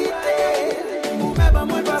qu'à quitter. Ou même pas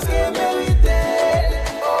moi parce que mérité.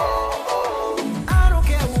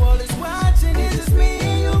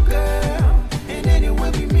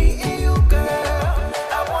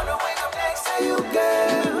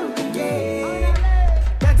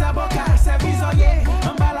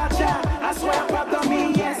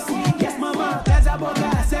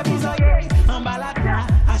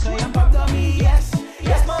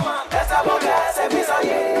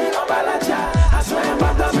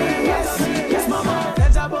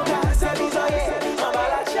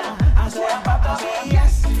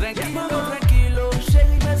 Tranquilo,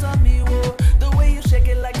 chérie, mes amigos. The way you shake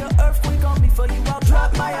it like an earthquake on me, for you I'll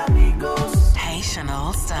drop my amigos. Haitian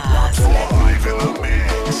All Stars. Live in the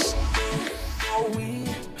mix. Oh oui,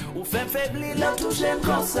 ou fait faiblir l'homme tout j'aime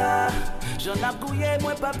comme ça. J'en ai gouillé,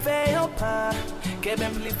 moi pas fait un pas. Qu'est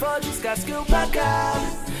même plus fort jusqu'à ce que vous pas capable.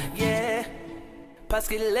 Yeah, parce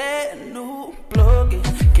qu'il est nous bloqué.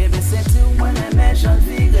 Qu'est bien senti ou moi les méchants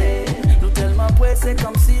virés. Nous tellement pressés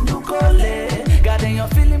comme si nous collés. Gardez un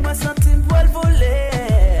feeling, moi senti m'voile voler.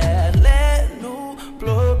 Let nous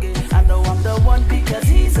bloquer. I know I'm the one because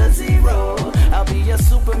he's a zero. I'll be your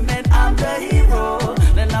Superman, I'm the hero.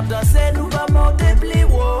 Then I'm done said, nous va monter plus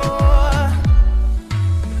haut.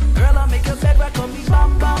 Girl, I'll make your bed right on me,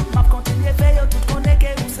 bam bam. M'a continué, fait yo tout connaît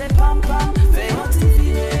que vous c'est pam pam. Fait un petit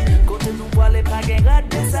filet, côté nous poil et pas gain rate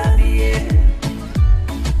déshabillé.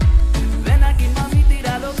 Ven aquí mami,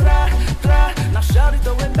 tira lo tra, tra. Na shawty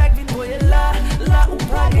throw it back, vin voye la, la ou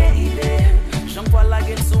pas gain idée. J'en poil la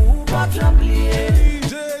gueule sous ou pas j'oublié.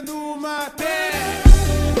 DJ nous matin.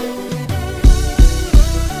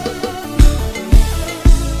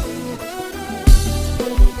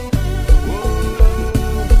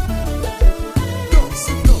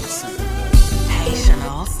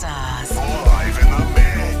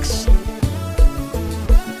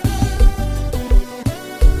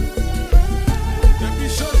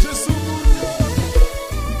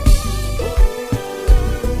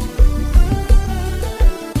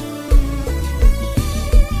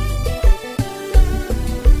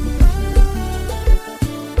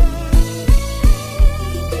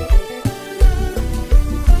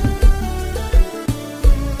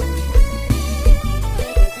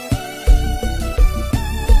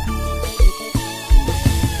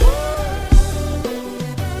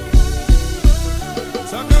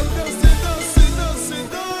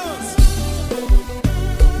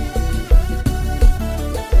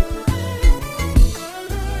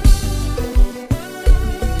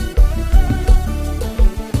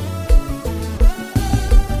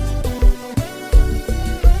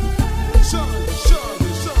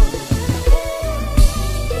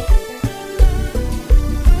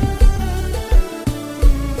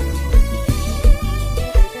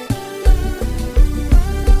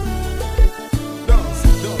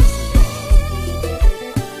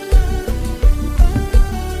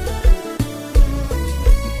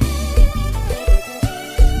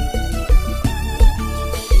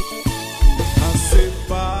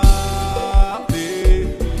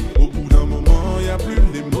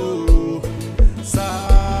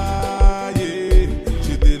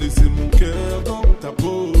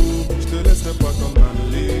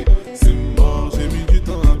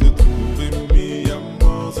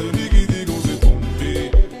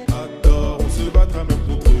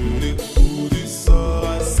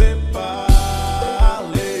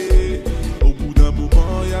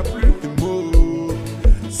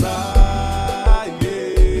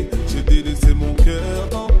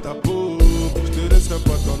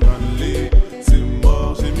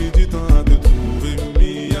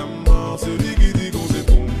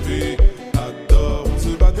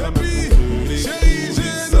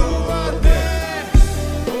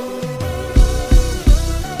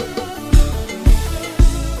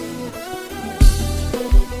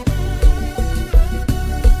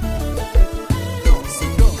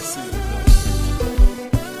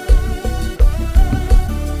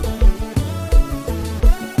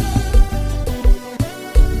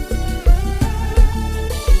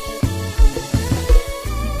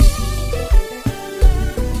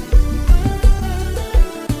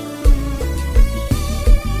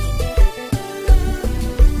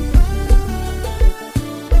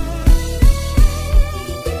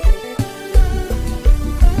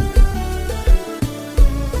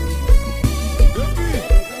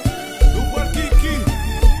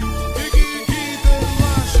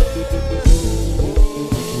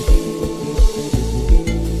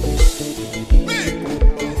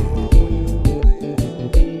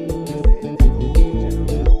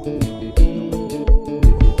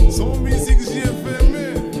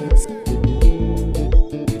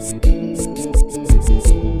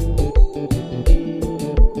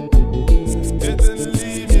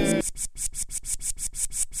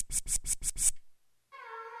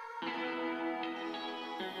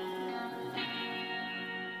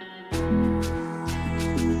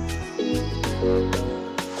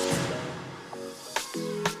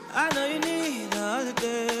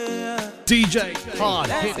 DJ Hard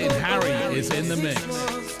Hitting Harry is in the mix.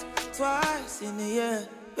 Twice in a year,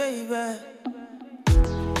 baby.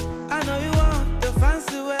 I know you want the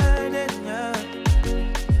fancy wedding, yeah.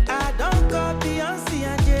 I don't call Beyonce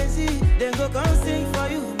and Jay-Z, then go come sing for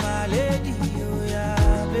you, my lady. Oh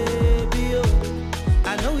yeah, baby, oh.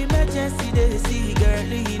 I know emergency they see,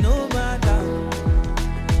 girlie, no matter.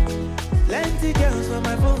 Plenty girls for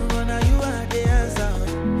my phone, but now you are the answer.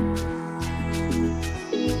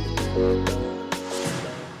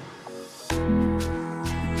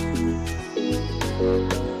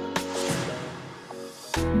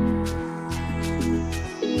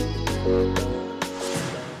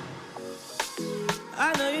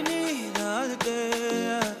 I know you need a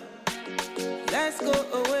holiday. Let's go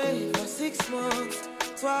away for 6 months,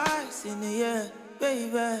 twice in a year,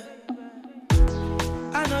 baby.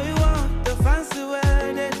 I know you want the fancy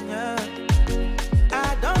wedding, yeah.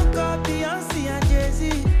 I don't call Beyonce and Jay-Z,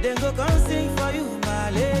 then go come sing for you, my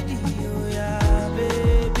lady. Oh yeah,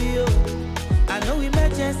 baby, oh. I know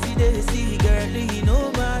emergency they see, girlie,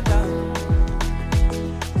 no matter.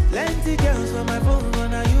 Plenty girls for my phone, but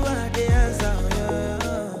now you are the answer, yeah.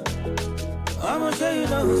 I'ma show you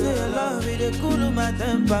know, say your love, it cool my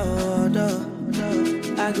temper, oh, duh.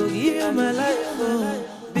 I go give you my life, oh,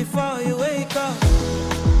 before you wake up.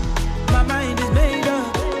 My mind is made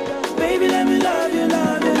up. Baby, let me love you,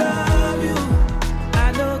 love you, love you.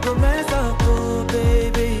 I don't go mess up, oh,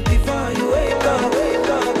 baby, before you wake up.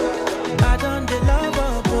 I don't the love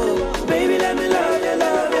up, oh. Baby, let me love you,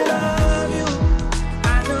 love you, love you.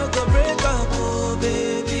 I don't go break up, oh,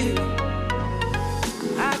 baby.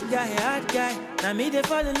 Hot guy. Now me they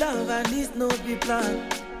fall in love and this no be plan.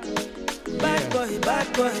 Bad boy,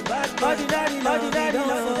 bad boy. Ordinary love, don't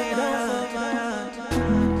for my heart.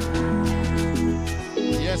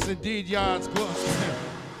 Yes, indeed, y'all.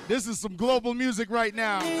 This is some global music right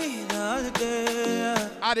now.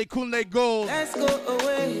 Adekunle Gold. Let's go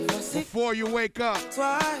away for 6 Before you wake up.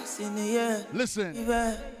 Twice in a year. Listen.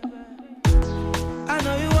 I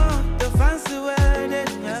know you want the fancy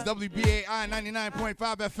wedding, yeah. It's WBAI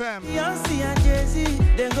 99.5 FM. Beyonce and Jay-Z,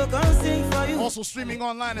 then go come sing for you. Also streaming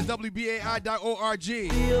online at WBAI.org.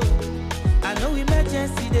 I know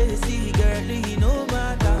emergency they see, girlie, no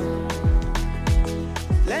matter.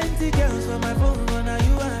 Plenty girls for my phone, but now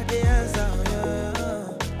you are the answer,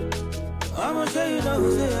 yeah. I'ma show you know,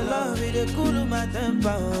 say your love, it cool my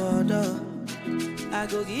temper, oh, duh. I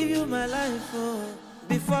go give you my life, oh,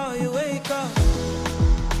 before you wake up.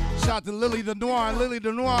 Shout out to Lily the Noir.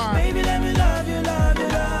 Baby, let me love you, love you,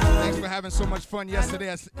 love you. Thanks for having so much fun yesterday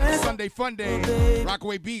at Sunday Fun Day,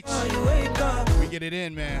 Rockaway Beach. We get it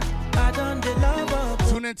in, man. I don't the love up.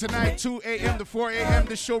 Tune in tonight, 2 a.m. to 4 a.m.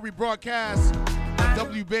 The show rebroadcast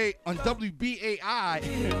on WBAI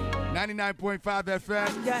 99.5 FM.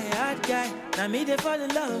 Guy. Now me they fall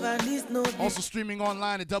in love and this no. Also streaming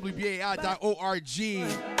online at WBAI.org.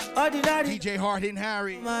 DJ Hard Hitting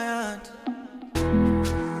Harry. My heart.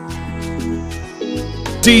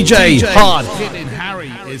 DJ Hard Hitting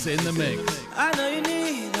Harry is in the mix. I know you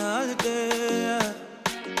need a holiday.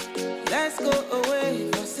 Let's go away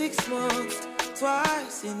for 6 months,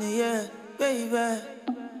 twice in a year, baby.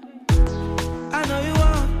 I know you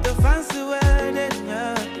want the fancy wedding,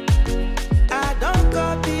 yeah. I don't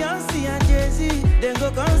call Beyonce and Jay-Z, then go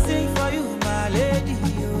come sing for you, my lady.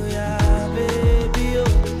 Oh yeah, baby, oh.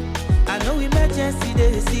 I know emergency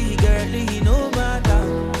they see, girlie, no matter.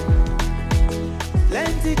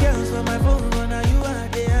 Plenty girls for my phone, but now you are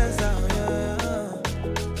the answer,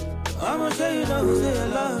 yeah. I'ma show you know, say your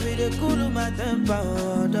love, it cool my temper,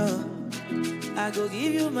 oh, duh. I go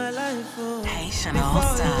give you my life, oh. Haitian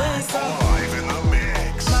All-Stars. Live in the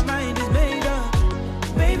mix. My mind is made up.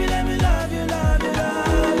 Baby, let me love you, love you,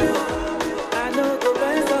 love you. I know go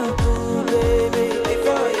mess up, oh, baby,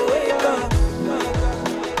 before you wake up.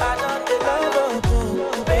 I don't the love up,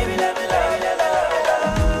 oh. Baby, let me love you,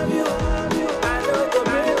 love you, love you. I know go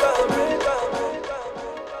break up.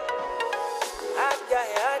 Hot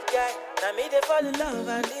guy. Now me they fall in love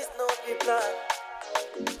and this no be plan.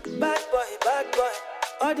 Bad boy.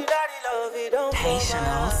 Ordinary love, it don't Haitian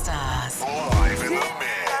All-Stars. Live in the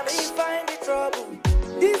mix. I may find the trouble.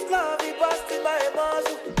 This love, it busting my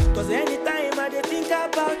muscle. Cause anytime I dey think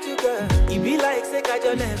about you, girl, it be like say I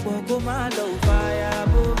just let go my love. Fire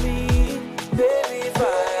for me, baby,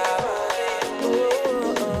 fire for me.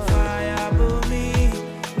 Oh, fire for me,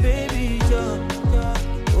 baby,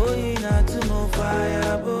 oh, you not to know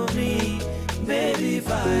fire for me, baby,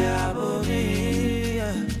 fire for me,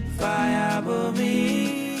 fire for me.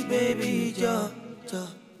 Baby,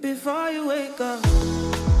 before you wake up,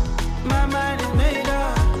 my mind is made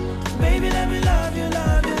up. Baby, let me love you,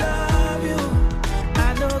 love you, love you.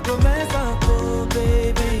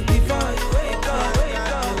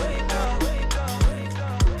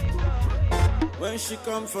 When she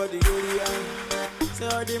come for the area, say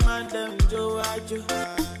all the man them Joe Ajo,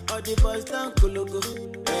 all the boys down Kologo.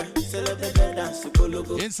 Celebrate dance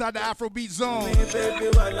Kologo. Inside the Afrobeat zone. Me baby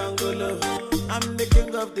Walangolo, I'm the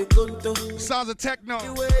king of the Kunto. Sounds of techno.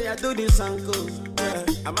 The way I do this uncle,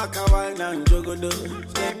 I'm a kawaii and jogodo.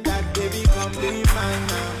 Step that baby come be mine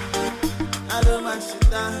now. I don't mind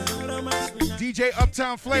shit down. DJ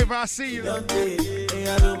Uptown Flavor, I see you. I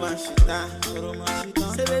don't mind shit down.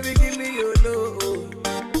 Say baby give me your low.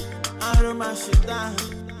 I don't mind shit down.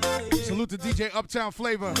 Salute to DJ Uptown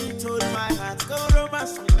Flavor. He told my heart, go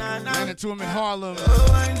romance me now. Ran into him in Harlem.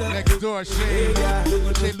 Next door, Shay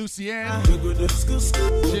Lucien.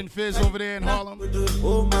 Gin Fizz over there in Harlem.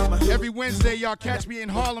 Every Wednesday, y'all catch me in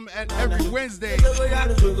Harlem at every Wednesday.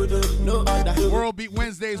 World Beat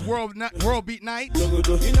Wednesdays, World Beat Night.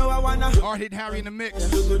 Hard Hit Harry in the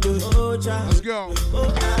mix. Let's go.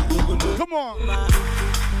 Come on.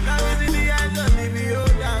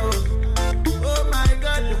 Oh my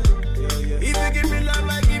God, if you give me love,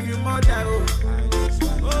 I give you more than oh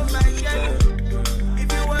my God,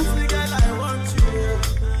 if you want me, girl, I want you.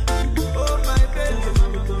 Oh my baby,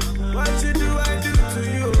 what you do, I do to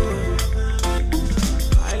you.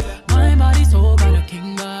 My body so got a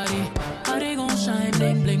king body, body gon' shine,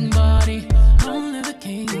 bling bling body. Only the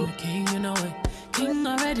king, you know it. King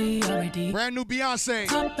already. Brand new Beyonce.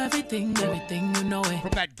 Top everything, you know it.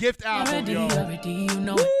 From that Gift album, already, you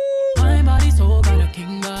know it. My body so got a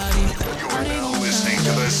king body. You're now listening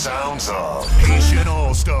to the sounds of Haitian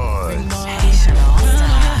All Stars. Haitian All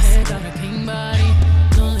Stars. Got a king body.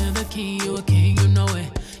 Don't live the king, you a king, you know it.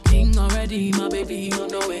 King already, my baby, you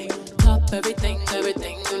know it. Top everything,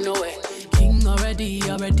 you know it. King already, you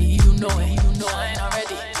know it. You know it. Shine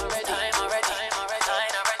already.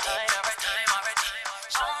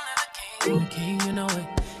 King, you know it.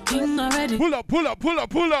 King already. Pull up.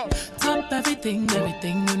 Top everything,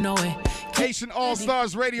 you know it. Haitian All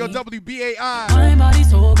Stars Radio, WBAI. My body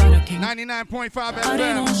so got a king. 99.5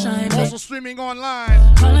 FM. Also streaming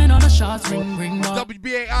online. Calling all the shots, ring.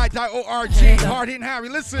 WBAI.org. Hard Hitting Harry,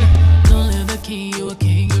 listen. Don't live the king, you a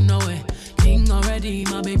king, you know it. King already,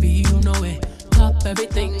 my baby, you know it. Top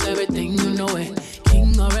everything, you know it.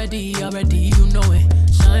 King already, you know it.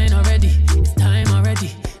 Shine already, it's time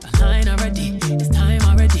already. Line already, it's time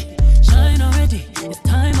already. Shine already, it's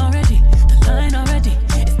time already. The line already,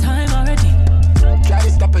 it's time already. Try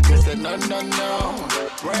to stop it, me say no.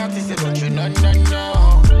 Royalty say don't you no.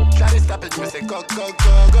 Try to stop it, me say go.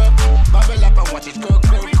 Bubble up and watch it go.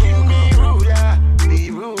 Everything be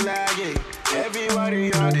ruler, yeah.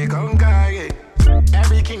 Everybody are the conquer, yeah.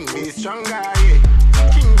 Every king be stronger,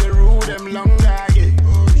 yeah. King the rule them longer, yeah.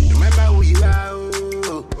 Remember who you are,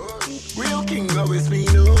 oh. Real king always be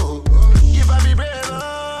no. If I be brave,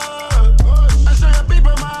 I show your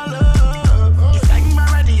people my love. You sang my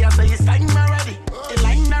ready, I say you sang my ready. You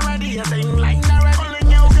line already, I say you line already.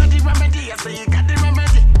 Only you got the remedy, I say you got the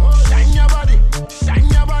remedy. Shine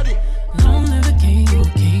your body. Long live the king, you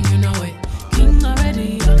know it. King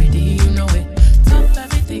already, you know it. Top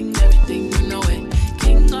everything, you know it.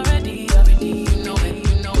 King already, you know it.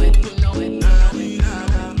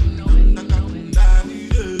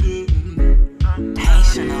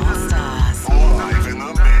 Haitian All Stars. Live in the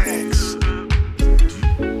mix.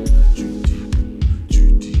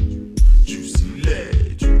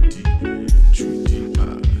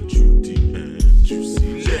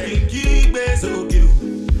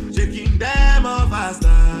 Shaking them off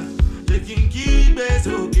faster. Shaking keep it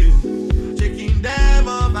so cute. Shaking them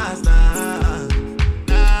off faster.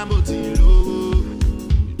 Namotilo,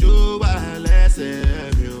 Jo Walese,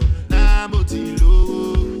 Namotilo,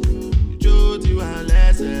 Jo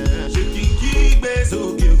Walese. Shaking keep it so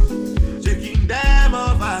cute. Shaking them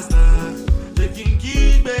off faster. Shaking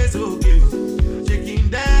keep it so cute. Shaking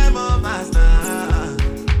them off faster.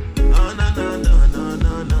 Oh no.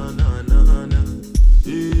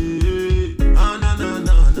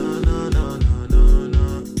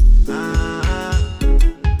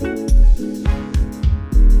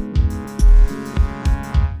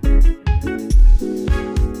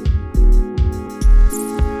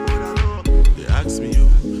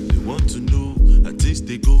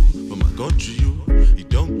 They go for my country, you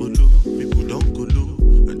don't follow, people don't go low,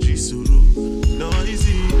 and Jisuru, no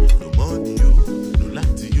easy, no money, you, no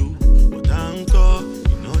light to you, but I'm called,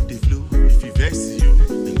 you know the flow, if you vex you,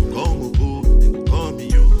 then go come up, then go call me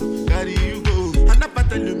you, carry you go, and never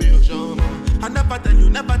tell you me, oh, Shama, and never tell you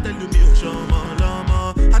me, oh, Shama,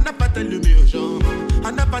 Lama, and never tell you me, oh, Shama,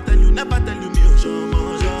 and never tell you me, oh, Shama,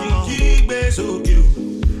 shaking base, so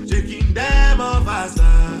cute, shaking them off faster.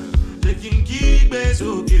 Shaking keep it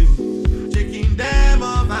so cute. Shaking them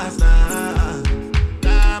off faster.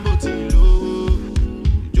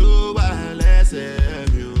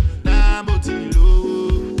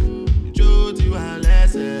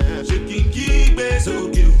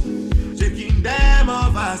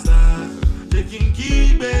 Shaking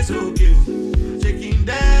keep okay. Shaking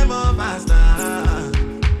them up faster.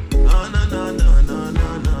 Oh no no no no no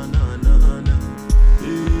no no no no.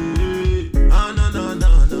 Oh no no no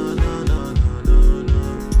no no no no no.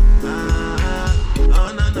 Ah. Oh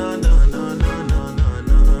no no no no no no no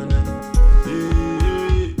no no.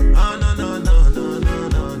 Oh no no no no no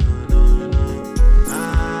no no no.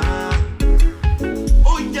 Ah.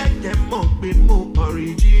 Oh yeah, them up be more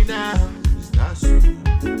original. That's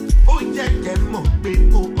oh yeah, them up be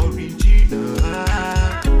more original.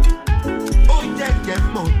 Oh yeah,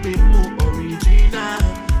 them up be more original.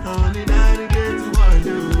 Only now to get to one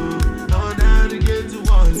do. Only now to get to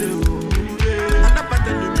one do. I'm not part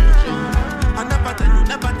of the illusion. I'm not part of the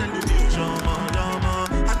illusion.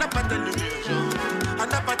 I'm not part of the illusion. I'm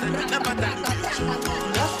not part of the illusion.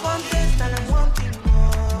 Just one taste and I'm wanting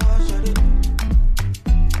more. Shawty.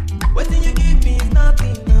 What do you give me is not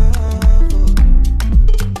enough. Oh.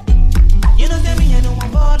 You know tell me I know I'm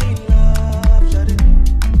fall in love, shawty.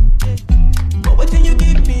 Yeah. But what do you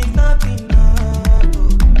give me is not enough. Oh.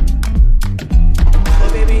 Oh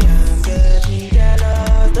baby, I'm getting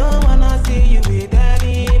jealous. Don't wanna see you with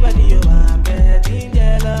anybody. Oh, I'm getting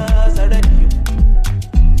jealous already.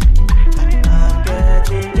 I'm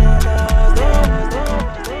getting jealous.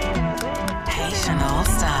 Haitian All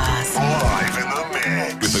Stars. Live in the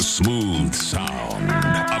mix. With the smooth sound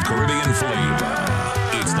of Caribbean flavor.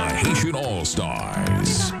 It's the Haitian All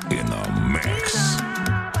Stars in the mix.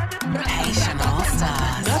 Haitian All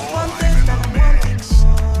Stars. Just one taste and I'm wanting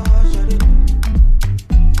more, shawty.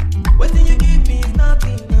 What do you give me is not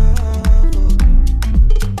enough. Oh.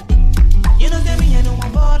 You know tell me I know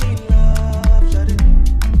I'm fall in love, shawty.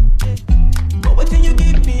 Yeah. But what do you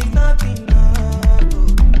give me is not enough. Oh.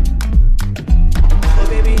 Oh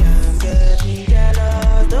baby, I'm getting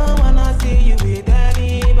jealous. Don't wanna see you with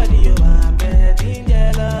anybody. Oh, I'm getting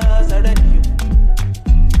jealous already.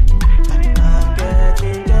 I'm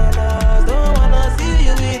getting jealous. Don't wanna see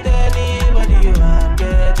you with anybody. Oh, I'm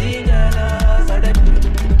getting jealous already.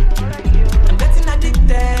 I'm getting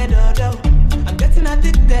addicted, oh, no. I'm getting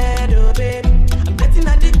addicted, oh, baby. I'm getting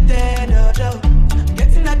addicted, oh, no. I'm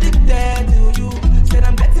getting addicted to you. Said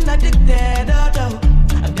I'm getting addicted, oh, no.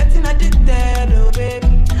 I'm getting addicted, oh, baby.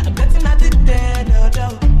 I'm getting addicted, oh, no.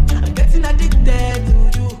 I'm getting addicted to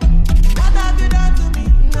you. What have you done to me?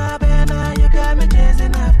 Nah, Bena, you got me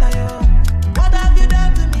chasing after you. What have you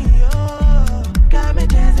done to me? Oh, got me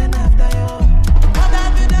chasing after you. What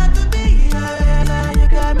have you done to me? Nah, Bena, you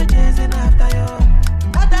got me chasing after you.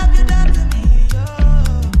 What have you done to me?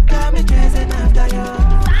 Oh, got me chasing after you.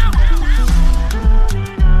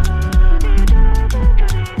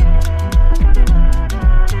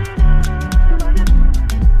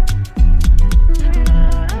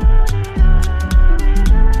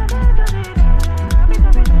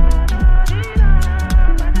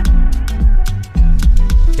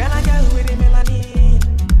 Can I get with the melanin?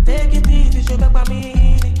 Take it easy, sugar by me.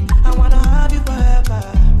 I wanna have you forever.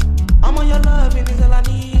 I'm on your love, it is all I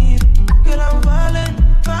need. Girl, I'm falling,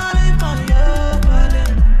 falling for you,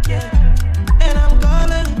 falling, yeah. And I'm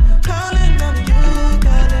calling, calling on you,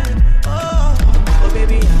 calling. Oh, oh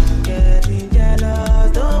baby, I'm getting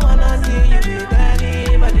jealous. Don't wanna see you with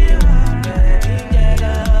anybody. I'm getting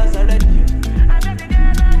jealous already.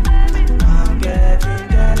 I'm getting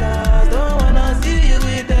jealous. Don't wanna see you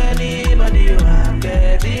with anybody. I'm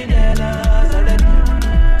getting jealous already.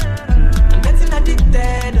 I'm getting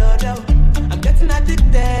addicted, oh no. I'm getting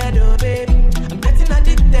addicted, oh baby. I'm getting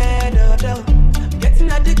addicted, oh no. I'm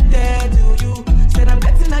getting addicted to you. Said I'm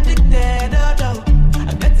getting addicted, oh no.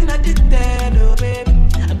 I'm getting addicted, oh baby.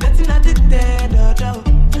 I'm getting addicted, oh no.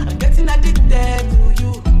 I'm getting addicted to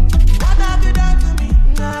you. What have you done to me?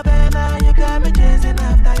 Nah, Bena, you got me chasing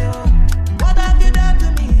after you. What have you done to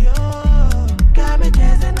me? Oh, got me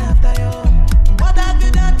chasing after you. What have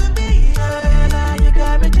you done to me? Nah, Bena, you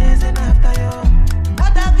got me chasing after you.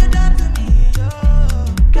 What have you done to me?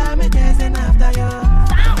 Oh, got me chasing after you.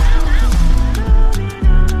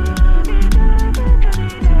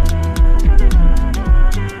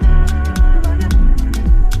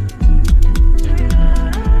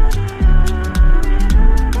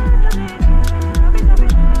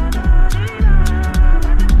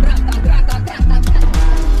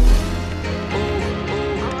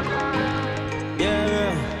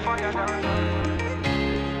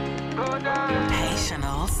 Haitian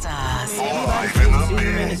All Stars. Live in the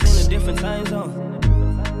mix. It's in a different time zone.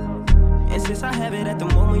 And since I have it at the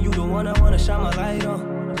moment, you the one I wanna shine my light on.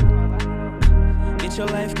 Get your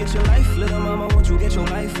life, little mama, won't you get your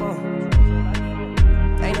life on?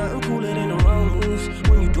 Ain't nothing cooler than the wrong move. moves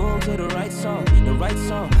when you do them to the right song, the right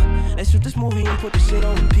song. Let's shoot this movie and put the shit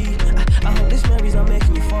on repeat. I hope this memories are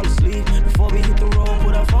making you fall asleep. Before we hit the road,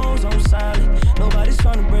 put our phones on silent. Nobody's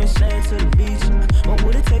trying to bring sand to the beach. What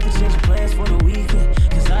would it take to change plans for the weekend?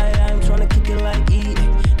 Cause I'm trying to kick it like E.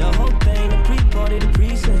 The whole thing, the pre-party, the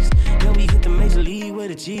pre-sex. Then we hit the major league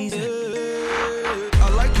with a cheese. I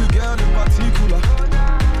like you, girl, in particular.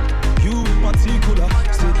 You in particular.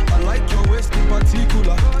 Say, I like your waist in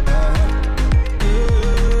particular.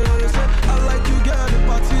 I like you, girl, in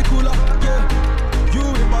particular. Yeah, you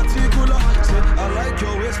in particular. Say, I like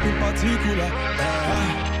your waist in particular.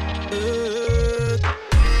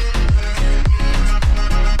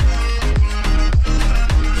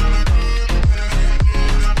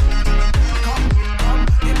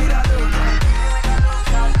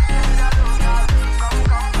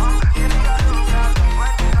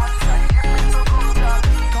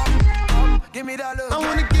 I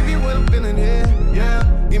wanna give you what I'm feeling here, yeah.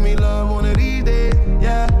 Give me love one of these days,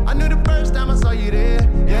 yeah. I knew the first time I saw you there,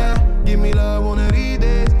 yeah. Give me love one of these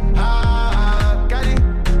days, got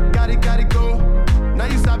it, go. Now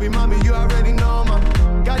you sabi, mommy, you already know, ma.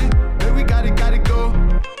 Got it, baby, got it, go.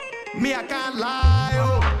 Me, I can't lie,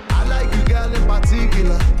 oh. I like you, girl, in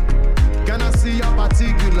particular. Can I see your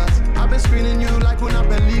particulars? I've been screening you like una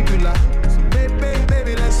película. So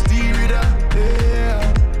baby, let's steer it up, yeah.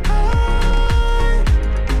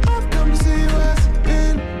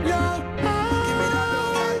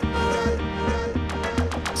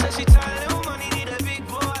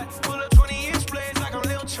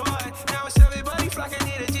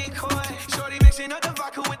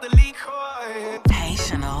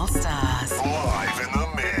 Haitian All Stars. Live in the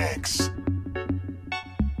mix.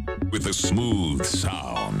 With the smooth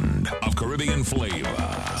sound of Caribbean flavor,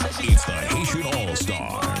 it's the Haitian All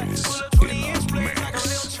Stars in the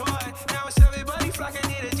mix. Now it's everybody flocking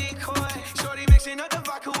near the decoy. Shorty mixing up the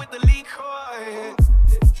vodka with the liquor.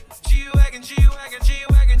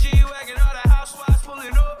 G-Wagon, all the housewives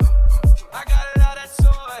pulling up. I got a lot of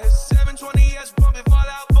toys. 720S bumping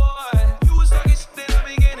Fallout Boy. You was talking shit in the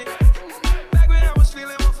beginning. Back when I was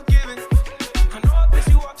feeling more forgiving. I know I pissed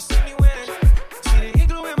you off to see me winning. See the ink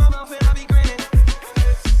glue in my mouth and I be grinning.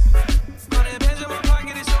 On the bench in my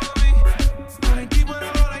pocket, it's on me. Gonna keep on the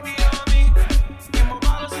road like the army. Get more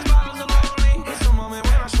bottles, these bottles are lonely. It's a moment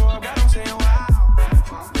when I show up, God, I'm saying wow.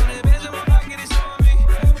 On the bench in my pocket, it's on me.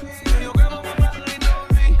 Your grandma, my brother, they know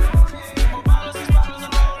me. Get more bottles, these bottles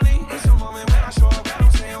are lonely. It's a moment when I show up, God,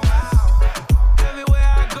 I'm saying wow. Everywhere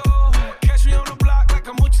I go, catch me on the block like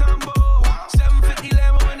a Mutombo. 750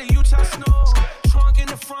 Lambo in the Utah snow. Trunk in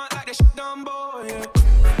the front like a shit Dumbo, yeah.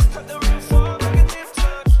 Cut the roof off like a nip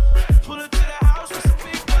tuck. Pull up to the house with some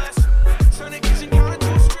big butts. Turn the kitchen counter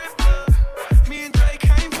to a strip club. Me and Drake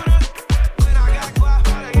came for the. When I got quiet,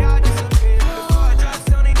 all of y'all disappeared. Before I dropped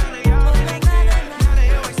Sony, none of y'all really cared. Now they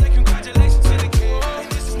always say congratulations to the kid.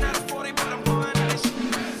 And this is not a 40, but I'm going out of shit.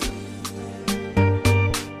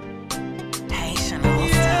 Haitian All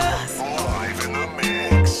Stars. Live in the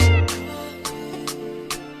mix.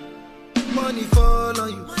 Money fall on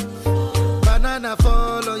you, banana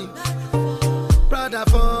fall on you, Prada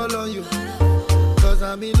fall on you, cause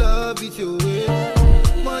I'm in love with you.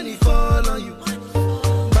 Money fall on you,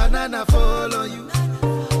 banana fall on you,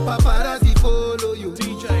 paparazzi follow you.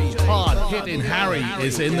 DJ Hard Hitting Harry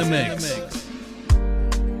is in the mix.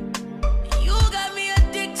 You got me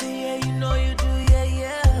addicted, yeah, you know you do, yeah,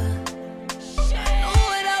 yeah. I knew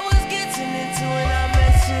what I was getting into when I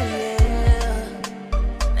met you, yeah.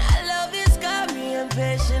 That love has got me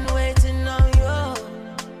impatient, waiting on you.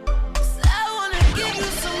 'Cause I wanna give you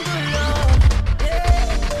some good love,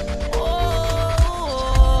 yeah. Oh,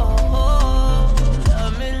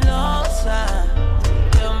 love me long time,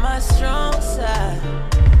 you're my strong side,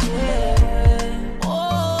 yeah.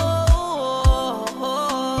 Oh,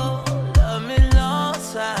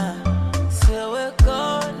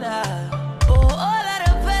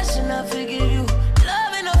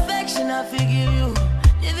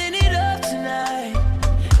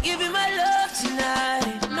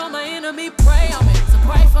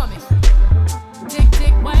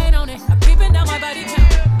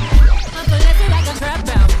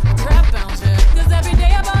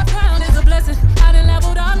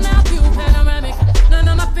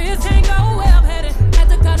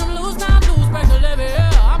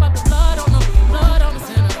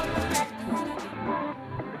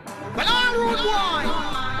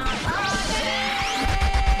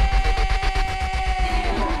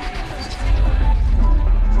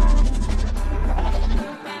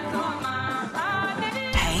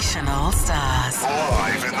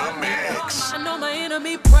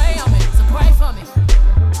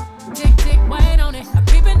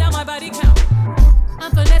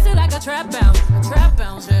 trap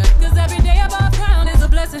bounce, yeah. Cause every day above ground is a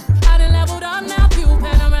blessing. I done leveled up now, view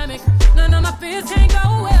panoramic. None of my fears can't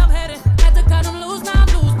go where I'm headed. Had to cut them loose, now I'm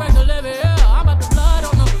loose, break the levee, yeah. I'm about to blood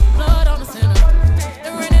on the center.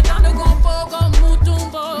 The rain and thunder gon' fall, gon' move,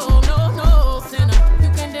 tumbo. No, sinner. You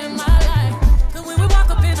condemn my life. Cause when we walk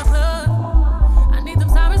up in the club, I need them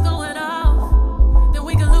sirens going off. Then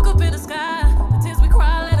we can look up in the sky. The tears we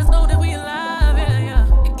cry, let us know that we alive,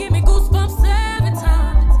 yeah. It give me goosebumps every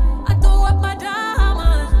time I throw up my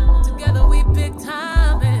diamond. Together we big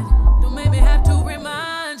time, and don't make me have to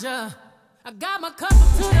remind ya. I got my cup up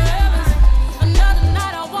to the heavens. Another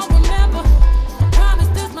night I won't remember. I promise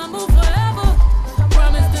this my move forever. I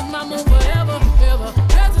promise this my move forever, ever.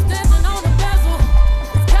 Presence dancing on the bezel.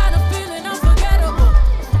 This kind of feeling unforgettable.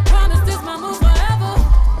 I promise this my move forever.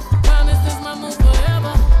 I promise this my move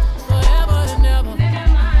forever, forever and ever.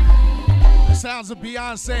 The sounds of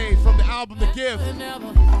Beyonce from the album The Gift.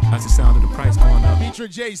 That's the sound of the price going up.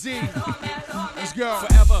 Featuring Jay-Z. Let's go.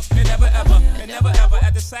 Forever and never ever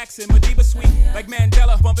at the Saxon Madiba Suite. Like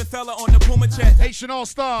Mandela, bumping fella on the Puma jet. Haitian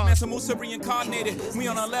All-Star. Man, some Musa reincarnated. We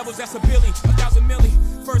on our levels, that's a billy, 1,000 milli.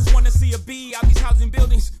 First one to see a B out these housing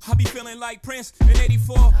buildings. I be feeling like Prince in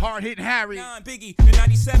 84. Hard hitting Harry. Biggie in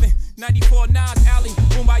 97, 94, Nas, Ali,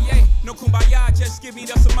 Kumbaya. No Kumbaya, just give me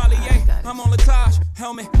the sommelier. I'm on Latage,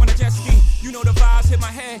 helmet when I jet ski. You know the vibes hit my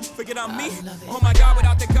head, forget I'm me. Oh my God,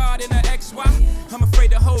 without the God and the XY. I'm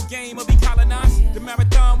afraid the whole game will be colonized. The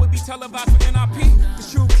marathon will be televised for NIP. The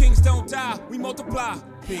true kings don't die, we multiply.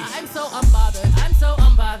 Peace. I'm so unbothered.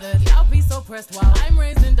 Y'all be so pressed while I'm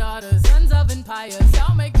raising daughters, sons of empires.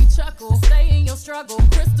 Y'all make me chuckle. Stay in your struggle.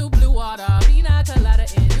 Crystal blue water, pina colada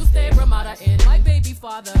in. You stay Ramada in. My baby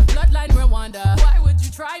father, bloodline Rwanda. Why would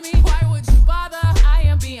you try me? Why would you bother? I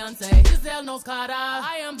am Beyonce, Giselle knows Carter.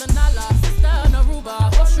 I am the Nala, sister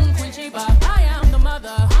Naruba, Oshun Queen Sheba. I am the mother.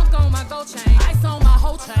 Hunk on my gold chain. Ice on my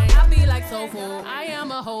whole chain. I be like soul food. I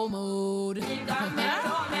am a whole mood.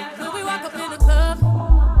 When we walk up in the club,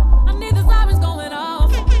 I need the sirens going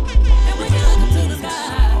off. And we can look into the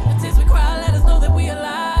sky. The tears we cry, let us know that we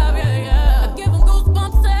alive, yeah. I give them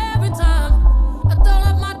goosebumps every time I throw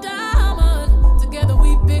up my diamond. Together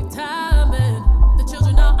we big time, and the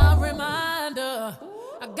children are a reminder.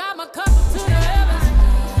 I got my cup up to the heavens.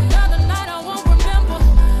 Another night I won't remember.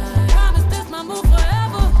 Promise this my move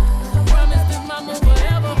forever. Promise this my move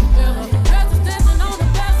forever, ever. Presence dancing on the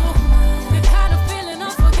bezel. The kind of feeling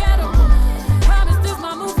unforgettable. Promise this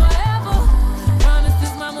my move forever. Promise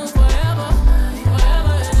this my move forever.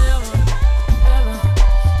 Forever and ever. Ever.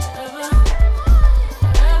 Ever.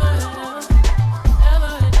 Ever and ever.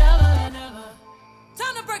 Ever and ever and ever.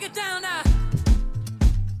 Time to break it down now.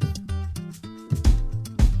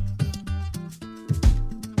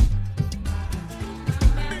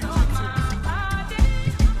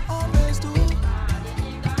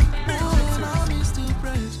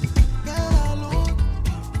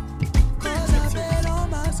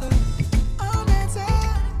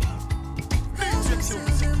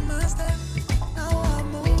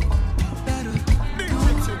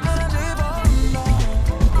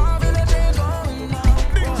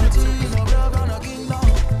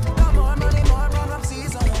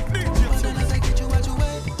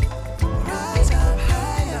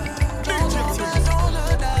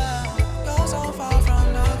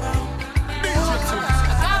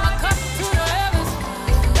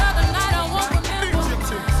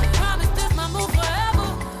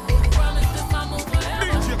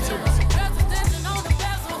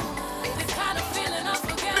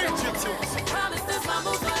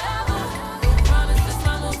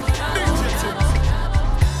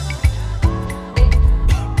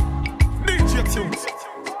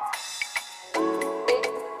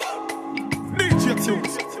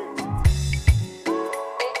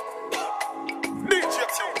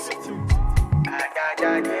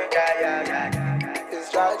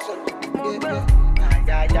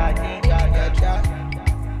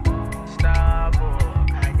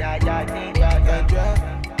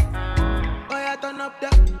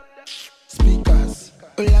 Speakers,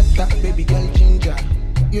 all that baby girl ginger,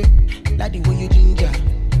 yeah. Like the way you ginger,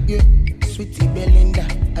 yeah. Sweetie Belinda,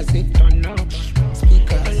 I say turn up.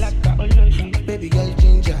 Speakers, all that baby girl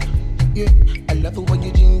ginger, yeah. I love it when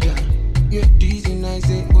you ginger, yeah. Dizzy nice,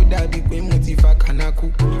 say oh that big way motiva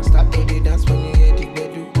kanaku. Start to the dance when you hear the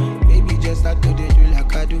bedu. Baby just start to the do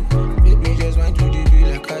like I do. Baby just want to do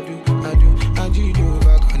like I do. I do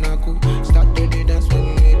over kanaku. Start to the dance when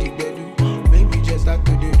you hear the bedu. Baby just start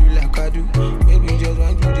to the do like I do. Baby just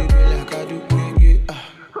want to do like I do. Yeah, yeah.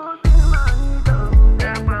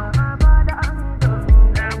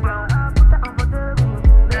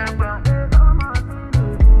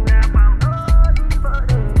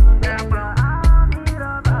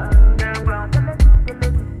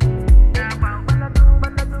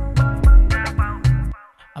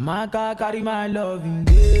 My car carry my love in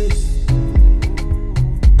this.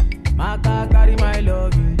 My car carry my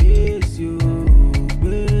love in this, you.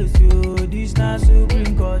 This not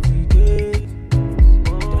Supreme Court today.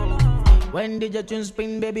 When did your tune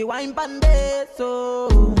spin, baby, wine pande so.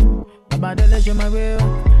 Abadele show my way,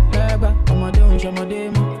 legba. I'ma do show my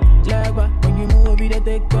demo, legba. When you move, they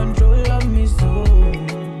take control of me so.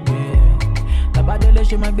 Yeah. Abadele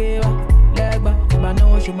show my way, legba. I'ma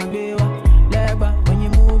know show my way, legba. When you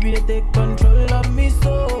move, they take control of me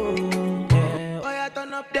so. Yeah. Oh yeah,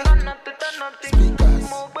 turn up the speakers.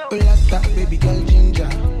 Olata, baby girl ginger.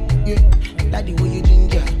 Yeah, daddy way you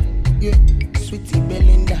ginger. Yeah, sweetie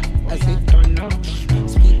Belinda. I say turn up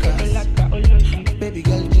speakers. Olata, baby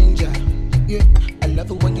girl ginger. Yeah, I love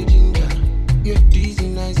it when you ginger. Yeah, dizzy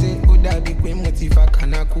nice and good. I be queen motiva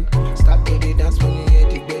kanaku. Start to the dance when you hear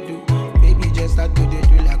the bedu. Baby just start to the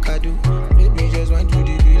do like I do. Baby just want to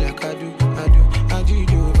do like I do. I do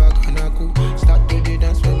over kanaku. Start to the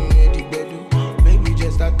dance when you hear the bedu. Baby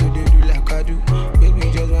just start to the do like I do.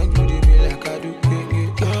 Baby just want to do like I do.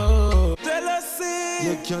 Jealousy.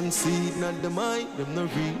 You can see it, not the mind. Them no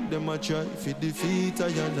read, them a try fi defeat I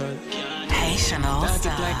and I. Haitian All Dark it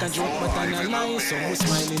Stars. like a joke, but I'm a lie. Someone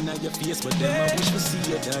smiling at your face, but them I wish to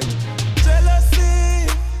see you die. Jealousy,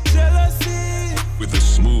 jealousy. With the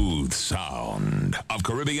smooth sound of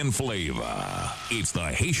Caribbean flavor, it's the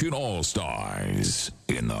Haitian All Stars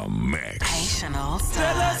in the mix. Haitian All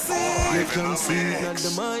Stars. You can see it, not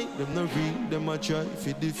the mind. Them no read, them a try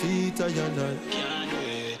fi defeat I and I.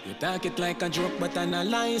 You talk it like a joke, but I'm a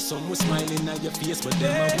lie. Someone smiling at your face, but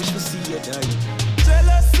them I wish to see you die.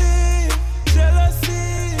 Jealousy,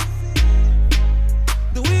 jealousy.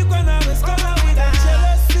 The weak one always come out with that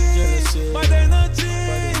jealousy, but energy.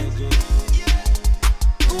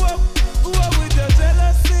 Who up with your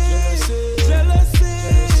jealousy, jealousy.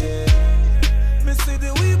 Me see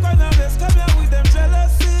the weak one always come out with them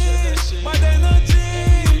jealousy, but energy.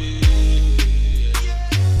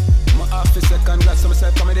 My office second glass, so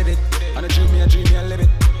myself come and did it. And I dream me, I live it.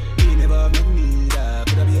 He never make me that,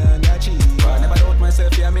 could I be on that cheap? I never doubt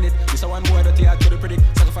myself for a minute. This a one boy that I could predict.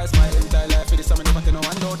 Sacrifice my entire life for this, I'm never to know.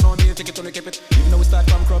 I don't know me, take it to keep it. Even though we start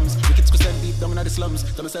from crumbs, we get squeezed deep down in the slums.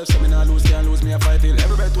 Tell myself, something I lose, can't lose me, I fight till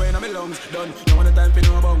every breath way in my lungs. Done, no one time for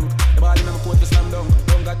no bong. The ball in my coat to slam down.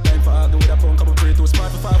 Don't got time for argue with a punk, couple pray too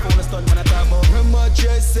smart for far phone a stun when I talk about. Remember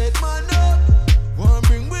just said, man up. Won't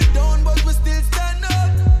bring we down, but we still stand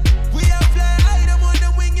up. We are fly high, them on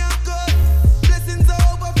the wing and cut. Blessings are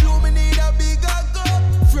overflow, me need a bigger cup.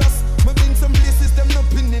 Frost, me been some places, them no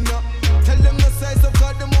pinning up. Tell them the size of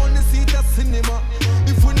God, them on the seat of cinema.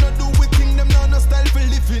 If we not do we think them now no style for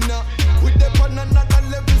living up. With them on another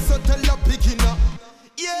level, so tell her picking up.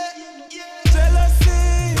 Yeah,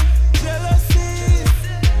 jealousy, jealousy.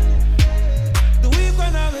 The weak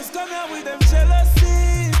one always come out with them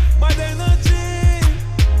jealousy, but energy.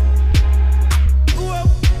 Go up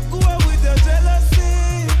with your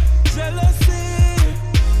jealousy, jealousy.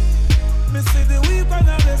 Me see the weak one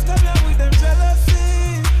always come out with them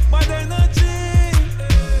jealousy, but energy.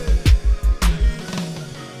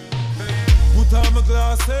 Put on my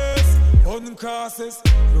glasses, on them crosses.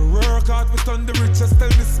 Me work hard, but on the richest, tell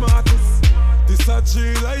me smartest. This a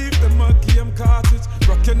G life, them a game cartridge.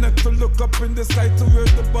 Rock your neck to look up in the sky to where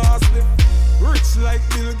the boss live. Rich like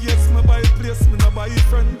Bill Gates, me buy place, me no buy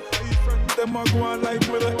friend. Them a go on like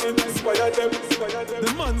with a inspire them.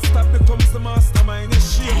 The man stop becomes the mastermind.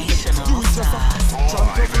 It's shame. Do it just a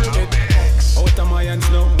chant of it. Out of my hands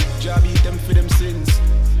now, job eat them for them sins.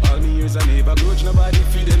 All me years I never grudge nobody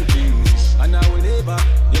for them things. And I will never,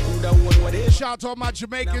 you could have won what they. Shout out to all my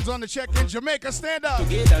Jamaicans on the check-in. Jamaica, stand up.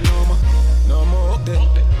 Together no more up there.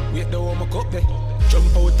 Wait the warm up there.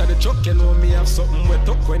 Jump out of the truck, you know me have something wet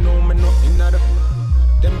up. When no me not in other.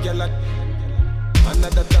 Them gyal like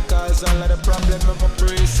another cause all of the problem of a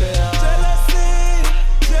praise say jealousy,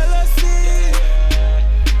 jealousy.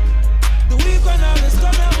 The weak one always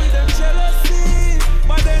come out with them jealousy,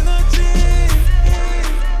 but energy.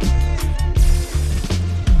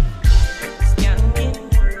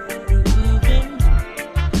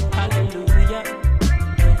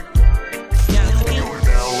 You're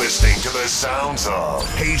now listening to the sounds of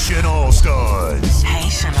Haitian All Stars.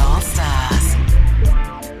 Haitian All Stars.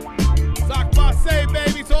 Sock Marseille,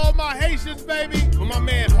 baby, to all my Haitians, baby. With my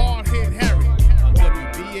man Hard Hit Harry on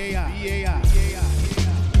WBAI.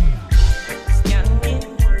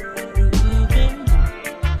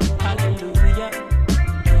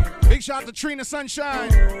 Big shout out to Trina Sunshine,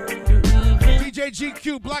 DJ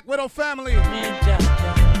GQ, Black Widow family,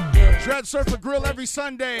 Dread Surfer Grill every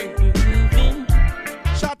Sunday.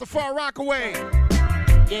 Shout out to Far Rockaway,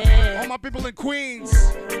 all my people in Queens.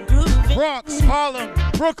 Bronx, Harlem,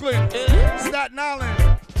 Brooklyn, Staten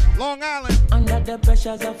Island, Long Island. Under the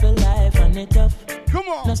pressures of a life and it tough. Come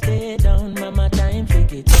on. No stay down, mama, time for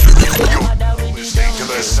it. Listening to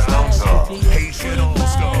the sounds of Haitian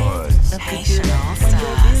All-Stars. Haitian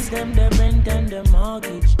All-Stars. Them the rent and the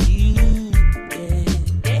mortgage due.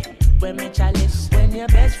 Yeah. When me chalice, when your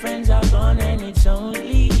best friends are gone and it's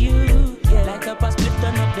only you. Yeah. Like a past split,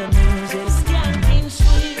 turn up the music. Skanking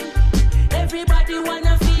sweet. Everybody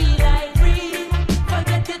wanna feel like free.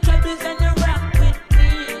 Forget your troubles and you rock with me.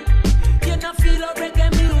 You know feel a reggae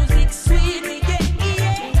music sweet.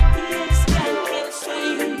 Skanking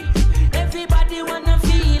sweet. Everybody wanna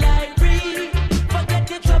feel like free. Forget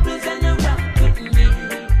your troubles and you rock with me.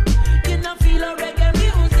 You know feel a reggae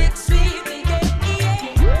music sweet.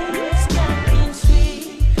 Skanking sweet.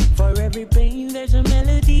 For every pain there's a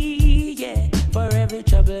melody. Yeah. For every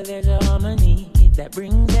trouble there's a harmony that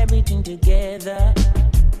brings everything together.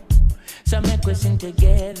 So make we sing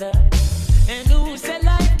together. And who say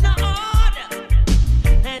life no order?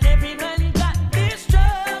 And every man got their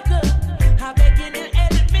struggle. I beg you to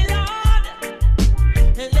help me, Lord.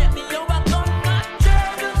 And let me overcome my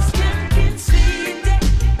troubles. Skanking sweet.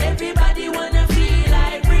 Everybody wanna feel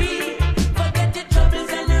like free. Forget your troubles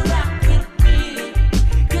and you rock with me.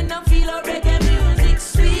 You know feel a reggae music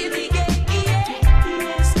sweet.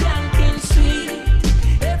 Skanking sweet.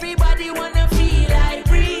 Everybody wanna feel like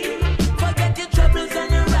free. Forget your troubles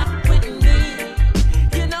and you rock with me.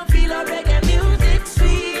 You know feel a reggae music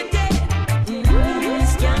sweet.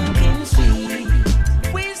 Skanking sweet.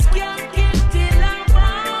 We skanking till our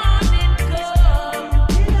morning come.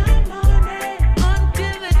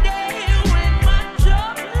 Until the day when my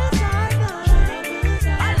troubles are gone.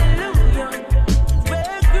 Hallelujah.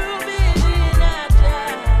 We're grooving in our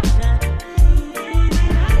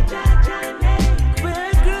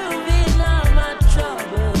we're grooving on my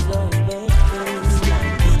troubles away.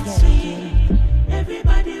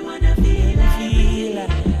 Everybody wanna feel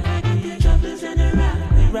like your troubles and a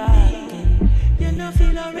rockin'. You know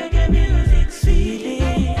feel a reggae music sweet.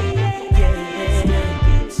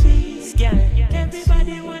 Skank.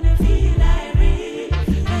 Everybody wanna feel like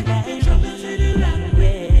troubles and a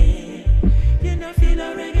rockin'. You know feel a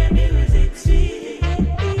reggae music sweet.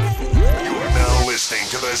 You're now listening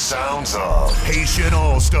to the sounds of Haitian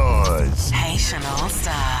All-Stars. Haitian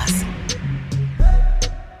All-Stars.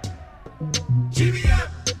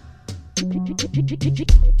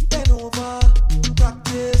 Bend over,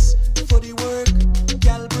 practice for the work,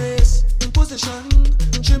 gal brace, position,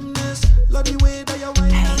 gymnast, love the way that you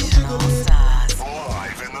whine and jiggle it.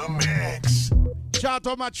 Live in the mix. Shout out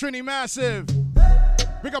to my Trini Massive.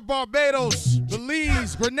 Big up Barbados,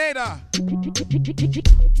 Belize, Grenada.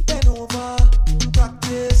 Bend over,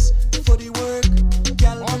 practice for the work,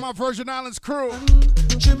 gal. All my Virgin Islands crew.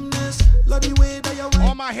 Gymnast, love the way that you whine.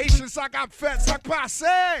 All my Haitians, I got fat, I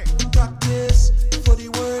passe. Practice for the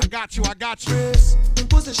work. I got you.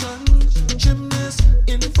 Position, gymnast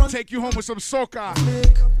in front. Take you home with some soca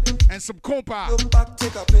and some compa. Look back,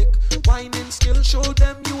 take a pic. Whining skill, show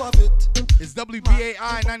them you have it. It's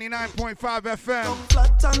WBAI 99.5 FM.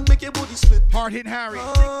 Flat and make your body split. Hard Hit Harry.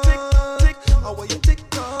 Tick, tick, tick. How are you tick,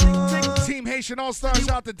 tick? Team Haitian All-Stars, shout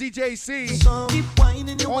out to DJ C. Keep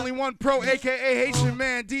whining your Only one pro, aka Haitian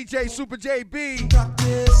man, DJ Super JB.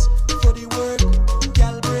 Practice for the work,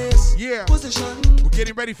 gal brace. Yeah. Position. We're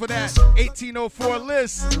getting ready for that 1804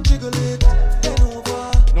 list. Jiggle it, bend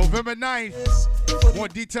over. November 9th. More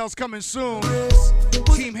details coming soon.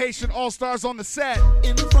 Team Haitian All-Stars on the set.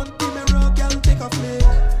 In front the mirror, gal, take a flick.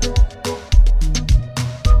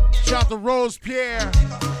 Shout out to Rose Pierre,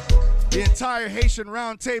 the entire Haitian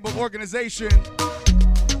Roundtable organization.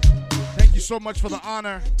 Thank you so much for the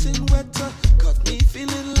honor. Got me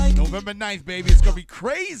feeling like November 9th, baby. It's gonna be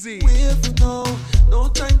crazy. With no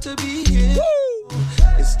time to be here. Woo!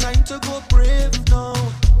 It's time to go brave now.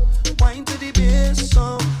 Wine to the bass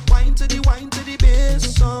song. Wine to the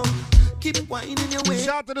bass song. Keep whining your way.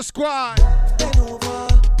 Shout out to the squad. Bend over,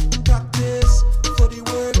 practice for the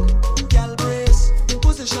work, gal brace,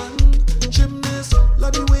 position, gymnast,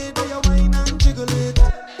 love the way that you whine and jiggle it.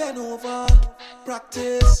 Bend over,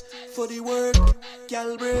 practice for the work,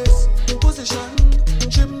 gal brace, position,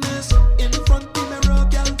 gymnast, in front the mirror,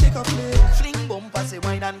 gal take a flick. Fling bumper, say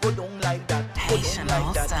whine and go down like that. Haitian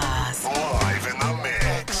All-Stars. Live in the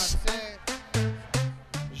mix.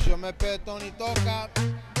 Je m'appelle Tony Toka.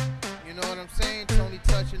 You know what I'm saying? Tony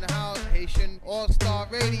Touch in the house. Haitian All-Star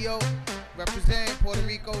Radio. Representing Puerto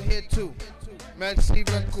Rico here too. Merci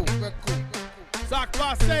beaucoup. Sock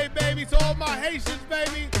Passe, baby, to all my Haitians,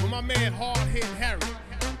 baby. With my man Hard Hit Harry.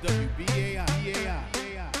 WBAI.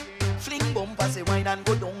 Fling bumper, say wine and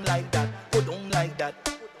go down like that. Go down like that.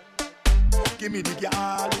 Give me the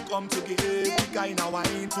girl who come to give the kind of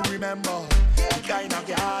wine to remember. The kind of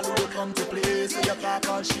girl who come to play so you can't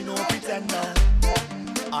call she no pretender.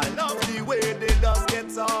 I love the way they just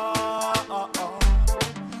get on.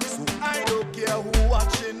 So I don't care who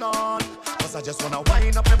watching on. Cause I just wanna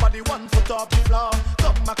wind up my body 1 foot off the floor.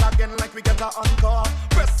 Come back again like we get a encore.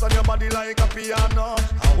 Press on your body like a piano.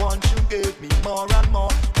 I want you give me more and more.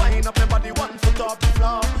 Wind up my body 1 foot off the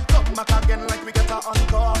floor. Come back again like we get a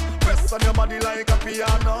encore. Press on your body like a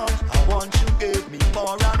piano. I want you give me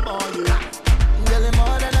more and more, yeah. Girl,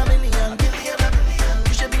 more than a million.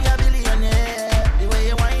 You should be a billionaire. The way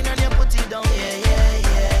you whine and you put it down, yeah, yeah,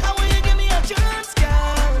 yeah. I want you give me a chance,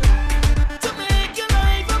 girl, to make your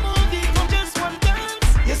life a movie from just one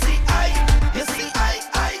dance. You see, I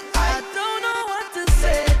don't know what to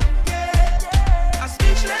say. Yeah. I'm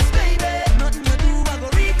speechless, baby. Nothing you do, I go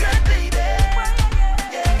regret, baby.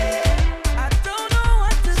 Yeah. I don't know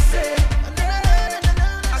what to say.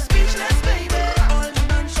 I'm speechless, baby. All the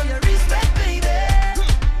men show you respect, baby.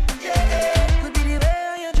 Yeah. Could be the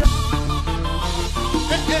way you just.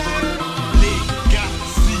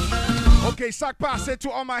 Okay, Sakpa said to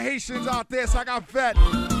all my Haitians out there, so I got vet.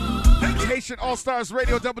 Haitian All Stars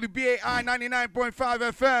Radio, WBAI 99.5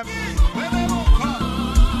 FM.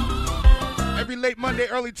 Every late Monday,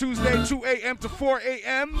 early Tuesday, 2 a.m. to 4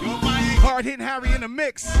 a.m. Hard hitting Harry in the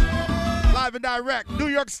mix. Live and direct. New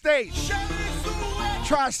York State.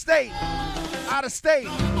 Tri-state. Out of state.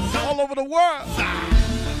 All over the world.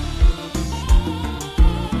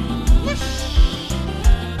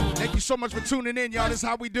 Thank you so much for tuning in, y'all. This is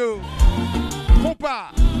how we do.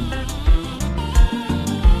 Compa.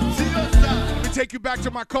 Let me take you back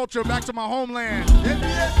to my culture, back to my homeland.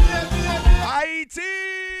 Haiti.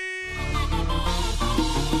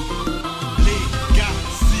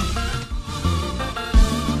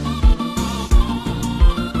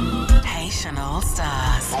 Haitian All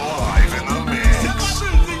Stars. Live in the mix.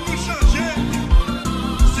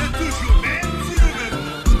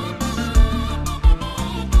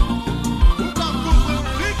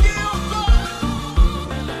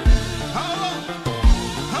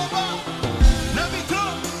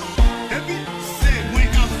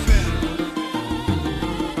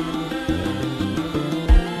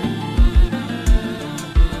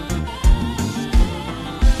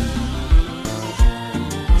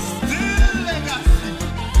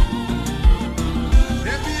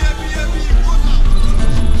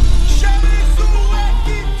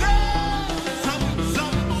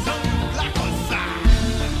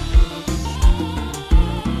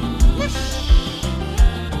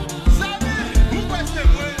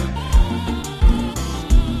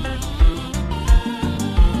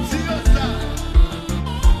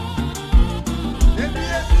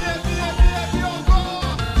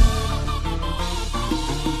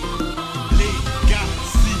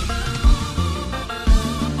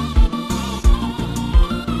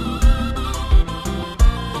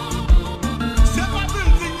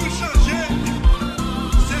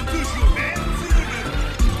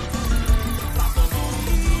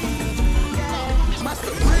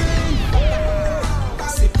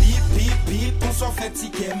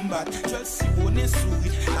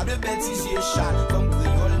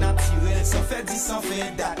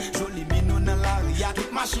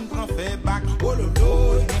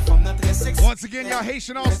 Once again, y'all,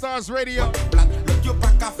 Haitian All Stars Radio.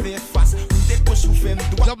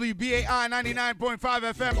 WBAI 99.5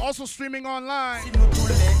 FM. Also streaming online.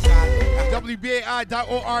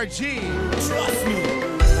 WBAI.org. Trust me.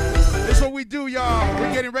 This is what we do, y'all.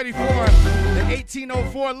 We're getting ready for the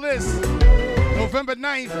 1804 list. November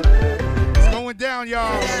 9th. It's going down,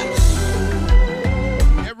 y'all.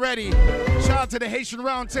 Get ready. Shout out to the Haitian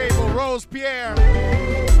Roundtable, Rose Pierre.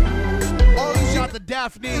 Shout out to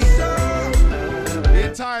Daphne. The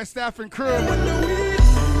entire staff and crew.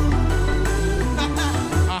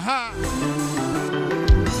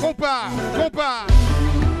 Compa, compa.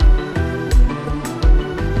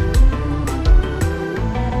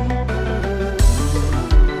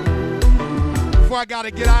 Before I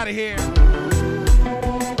gotta get out of here,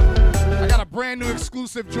 I got a brand new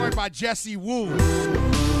exclusive joint by Jesse Wu.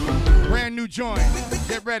 Brand new joint.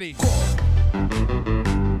 Get ready.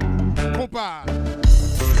 Compa.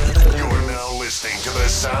 You're now listening to the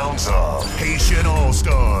sounds of Haitian All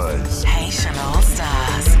Stars. Haitian All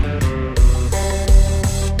Stars.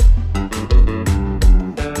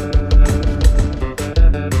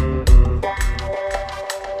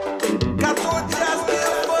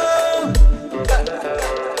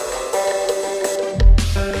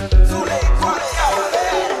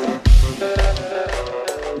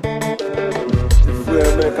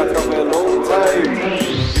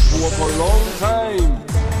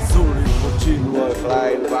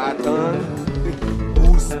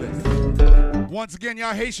 Once again,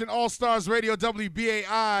 y'all, Haitian All-Stars Radio,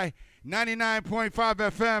 WBAI, 99.5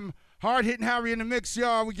 FM. Hard hitting Harry in the mix,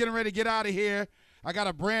 y'all. We're getting ready to get out of here. I got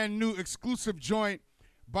a brand new exclusive joint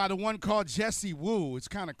by the one called Jesse Wu. It's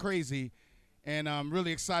kind of crazy, and I'm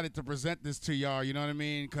really excited to present this to y'all, you know what I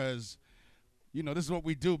mean? Because, you know, this is what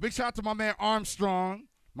we do. Big shout out to my man Armstrong.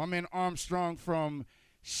 My man Armstrong from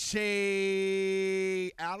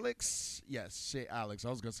Shay Alex. Yes, Shay Alex. I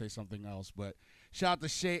was going to say something else, but shout out to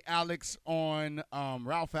Shay Alex on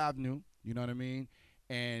Ralph Avenue, you know what I mean?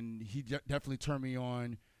 And he definitely turned me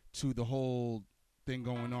on to the whole thing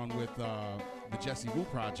going on with the Jesse Wu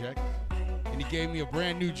project. And he gave me a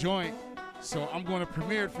brand new joint. So I'm going to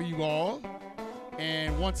premiere it for you all.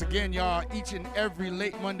 And once again, y'all, each and every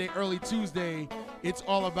late Monday, early Tuesday, it's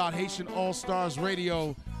all about Haitian All-Stars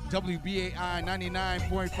Radio, WBAI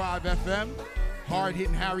 99.5 FM. Hard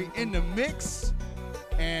hitting Harry in the mix.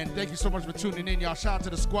 And thank you so much for tuning in, y'all. Shout out to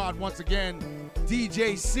the squad once again.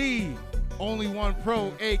 DJ C, Only One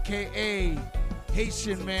Pro, a.k.a.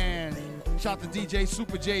 Haitian Man. Shout out to DJ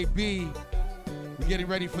Super JB. We're getting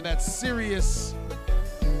ready for that serious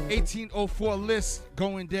 1804 list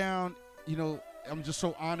going down. You know, I'm just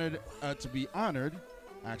so honored to be honored,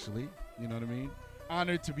 actually. You know what I mean?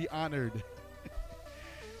 Honored to be honored.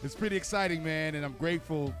 It's pretty exciting, man, and I'm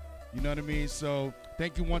grateful. You know what I mean? So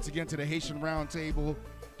thank you once again to the Haitian Roundtable,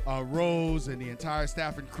 Rose, and the entire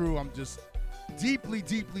staff and crew. I'm just deeply,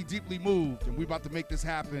 deeply, deeply moved, and we're about to make this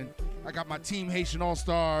happen. I got my team Haitian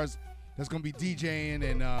All-Stars that's going to be DJing,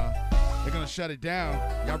 and they're going to shut it down.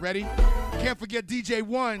 Y'all ready? Can't forget DJ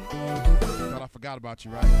One. Thought I forgot about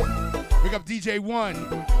you, right? Pick up DJ One.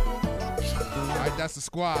 All right, that's the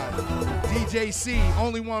squad. DJ C,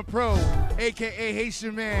 Only One Pro, a.k.a.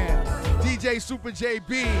 Haitian Man. DJ Super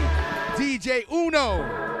JB. DJ Uno.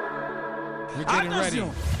 We're getting ready.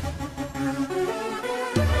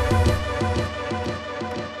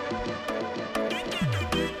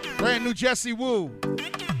 Brand new Jesse Wu.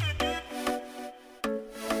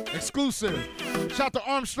 Exclusive. Shout to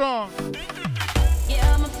Armstrong.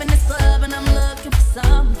 Yeah, I'm up in this club and I'm looking for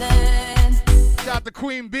something. Shout to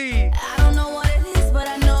Queen B. I don't know what it is, but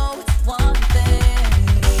I know it's one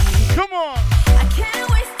thing. Come on. I can't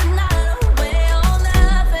waste the night away on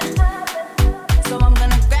nothing. So I'm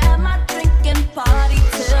gonna grab my drink and party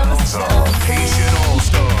till the sun sets. Haitian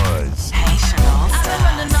All-Stars. Haitian I've been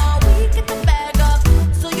running all week, get the bag up.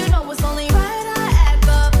 So you know it's only right I act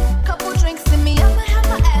up. Couple drinks in me, I'ma have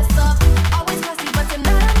my ass up. Always classy, but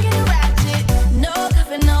tonight I'm getting ratchet. No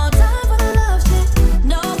cuffing, no time for the love shit.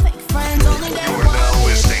 No fake friends, only that You're now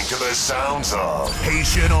listening to the sounds of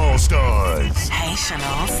Haitian All-Stars. Haitian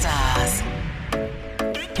All-Stars.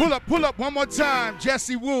 Pull up one more time.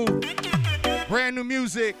 Jesse Wu. Brand new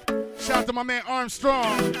music. Shout out to my man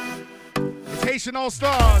Armstrong. It's Haitian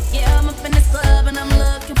All-Stars. Yeah, I'm up in this club and I'm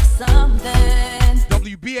looking for something.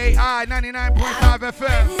 WBAI 99.5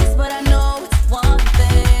 FM. But I know it's one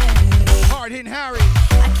thing. Hard hitting Harry.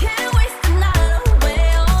 I can't waste the night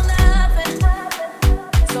away on nothing.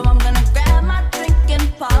 So I'm gonna grab my drink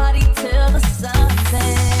and party till the sun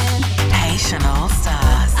sets. Haitian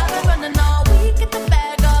All-Stars. I've been running all week, get the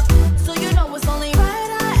bag up. So you know it's only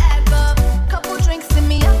right I act up. Couple drinks in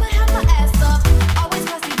me, I'ma have my ass up. Always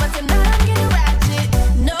classy, but tonight I'm getting ratchet.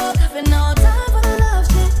 No cuffing, no time for the love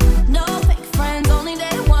shit. No fake friends, only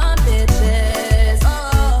day one bitches.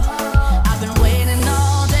 Oh, I've been waiting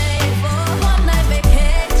all day for one night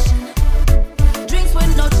vacation. Drinks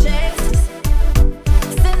with no chases.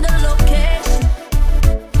 Send the location.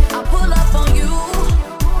 I'll pull up on you.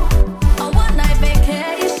 A one night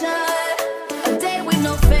vacation. A day with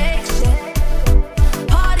no fake shit.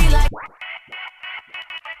 Party like.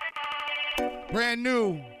 Brand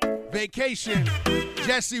new Vacation.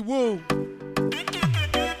 Jesse Wu.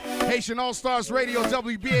 Haitian All-Stars Radio,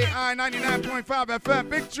 WBAI 99.5 FM.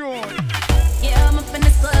 Big tune. Yeah, I'm up in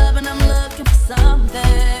this club and I'm looking for something.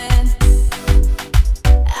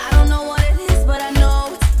 I don't know what it is, but I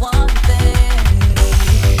know it's one thing.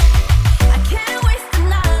 I can't waste the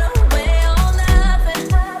night away on nothing.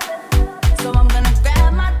 So I'm gonna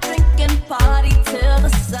grab my drink and party till the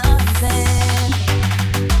sun sets.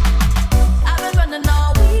 I've been running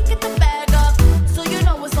all week, get the bag up. So you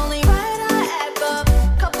know it's only right I act up.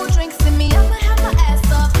 Couple drinks in me, I'ma have my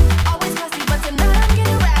ass up. Always classy, but tonight I'm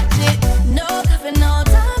getting ratchet. No cuffing, no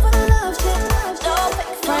time for the love shit. No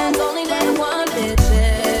fake friends, only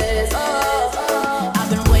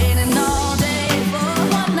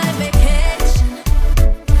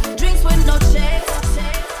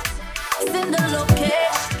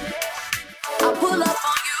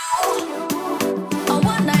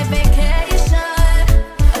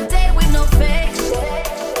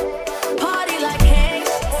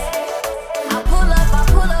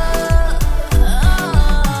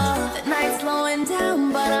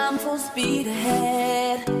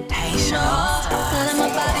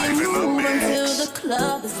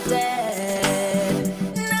love is dead.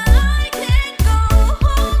 Now I can't go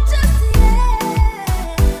home just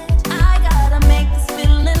yet. I gotta make this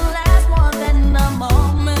feeling last more than a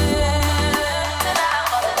moment.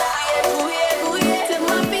 Till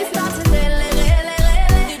my feet start to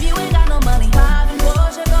if you ain't got no money, I've been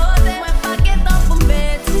when I get up from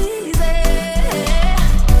bed, easy.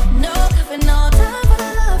 No coffee, no time for the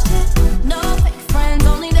love shit. No fake friends,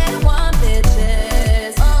 only that one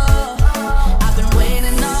bitches. Oh, I've been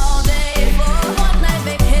waiting all day for a one night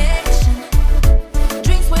vacation.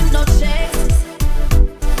 Drinks with no chases.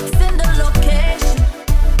 Send a location.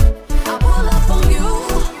 I'll pull up on you.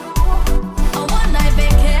 A one night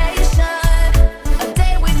vacation. A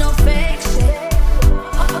day with no fake shit.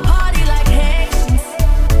 A party like Haitians.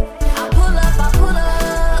 I pull up.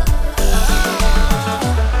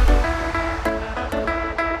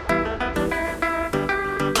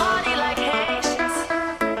 Party like Haitians.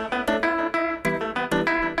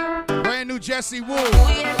 Brand new Jesse Wu.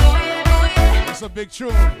 It's a big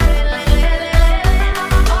tune.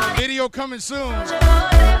 Video coming soon.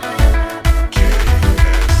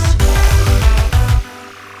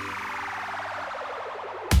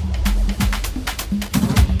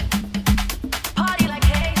 Party like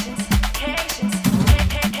Haitians.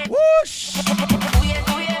 Whoosh!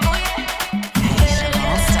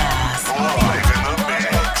 All stars. Live in the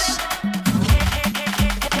mix.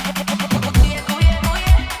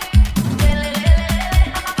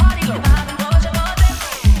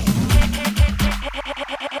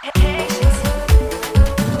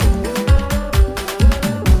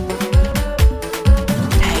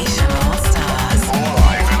 Haitian All Stars.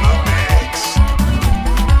 Live in the mix.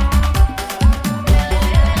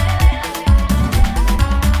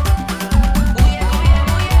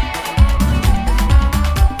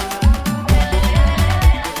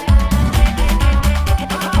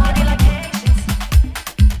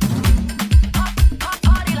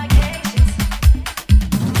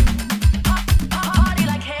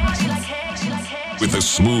 With the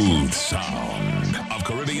smooth sound of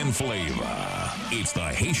Caribbean flavor, it's the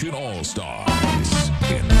Haitian All Stars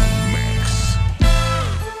in the mix.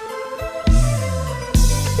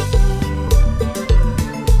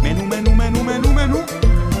 Menu.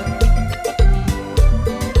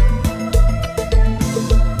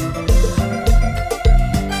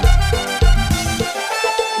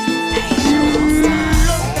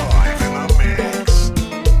 Live in the mix.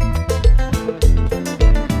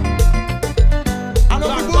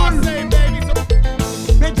 Alors, Boule,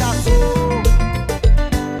 Mediaso.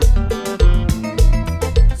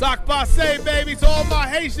 Sock Passe, baby, to all my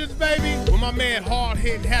Haitians, baby. With my man Hard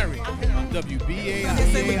Hitting Harry on WBAI.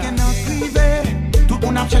 C'est week-end en privé. Tout le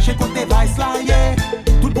monde a cherché côté Vice là, yeah.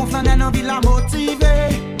 Tout le monde flanait en ville à motiver.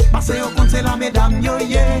 Parce au compte c'est la mesdames, yo,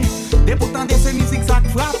 yeah. Des pourtant de ces musiques ça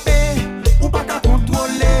frappé. Ou pas qu'à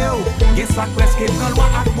contrôler, oh. Y'a ça presque prend loi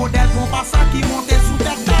à modèle. Bon pas ça qui monte sous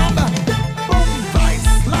ta table. Vice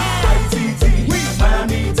Live, Titi, oui.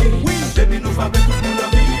 Miami, oui. Depuis nous faisons tout le monde en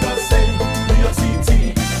ville, New York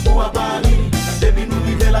City, ou à Paris. Depuis nous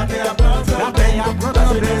vivons la terre à planter. La paix à planter. La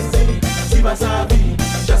jeunesse, si va sa vie.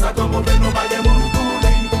 J'ai ça comme on fait, nous pas de monde pour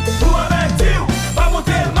lui. Nous avec Dieu, pas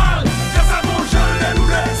monter le mal. J'ai ça mon jeune, et nous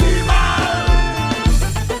le dit mal.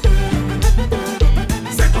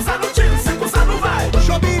 C'est comme ça nous chill, c'est comme ça nous vibe.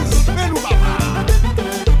 Showbiz, mais nous va pas.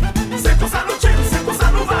 C'est comme ça nous chill, c'est comme ça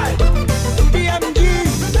nous vibe. BMG.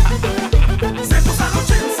 C'est comme ça nous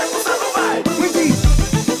chill, c'est comme ça nous vibe. Oui, dit.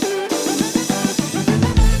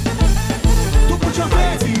 Tout pour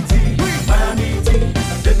chanter. Oui, Miami,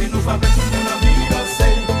 depuis nous faisons tout le monde en ville,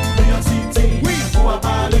 New York City, oui, ou à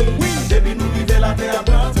Paris, oui, depuis nous vivons la terre à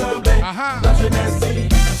planter, la jeunesse,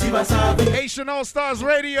 si va sa vie. Haitian All Stars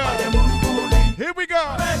Radio. Here we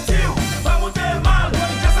go.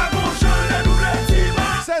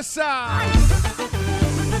 C'est ça.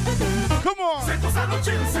 Come on.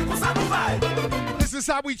 This is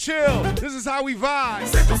how we chill. This is how we vibe.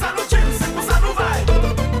 This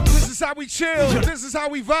is how we chill. This is how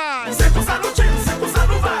we vibe.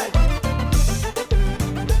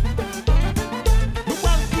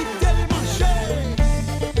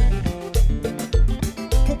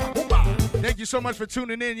 Thank you so much for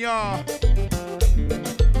tuning in, y'all.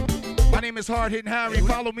 My name is Hard Hitting Harry.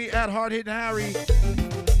 Follow me at Hard Hitting Harry.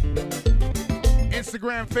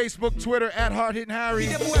 Instagram, Facebook, Twitter at Hard Hitting Harry.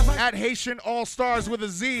 At Haitian All Stars with a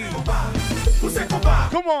Z.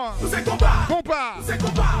 Come on. Compa.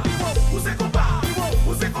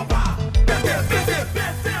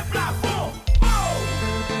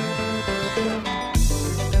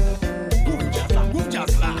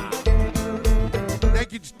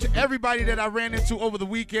 Thank you to everybody that I ran into over the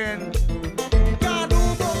weekend.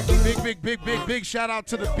 Big shout out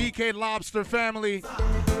to the BK Lobster family.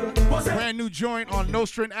 Brand new joint on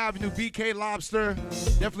Nostrand Avenue, BK Lobster.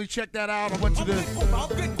 Definitely check that out. I went to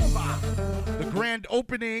the grand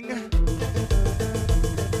opening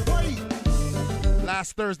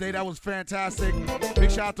last Thursday. That was fantastic.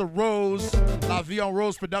 Big shout out to Rose, La Vie on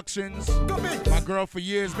Rose Productions. My girl for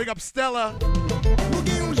years. Big up Stella.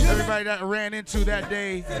 Everybody that I ran into that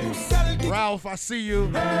day. Ralph, I see you.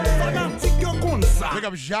 Big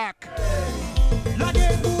up Jacques.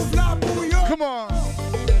 Come on.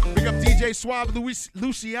 Big up DJ Suave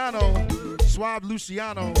Luciano. Suave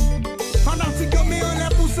Luciano.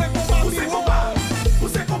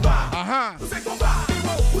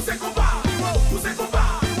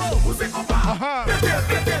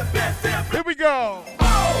 Here we go.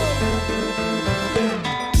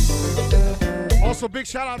 Also, big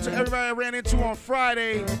shout out to everybody I ran into on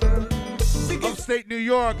Friday. Upstate New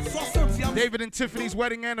York. David and Tiffany's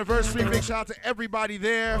wedding anniversary. Big shout out to everybody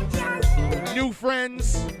there. New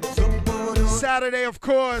friends. Saturday, of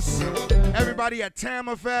course. Everybody at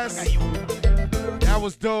Tamafest. That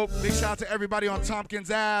was dope. Big shout out to everybody on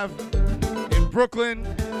Tompkins Ave in Brooklyn.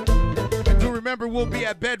 And do remember, we'll be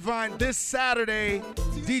at Bedvine this Saturday.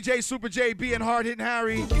 DJ Super JB and Hard Hitting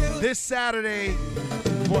Harry this Saturday.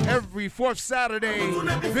 For every fourth Saturday,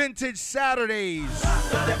 Vintage Saturdays.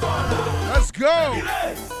 Let's go. You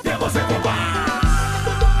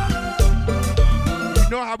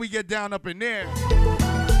know how we get down up in there.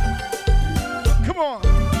 Come on.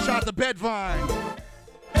 Shout out to Bedvine.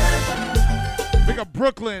 Big up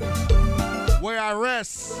Brooklyn, where I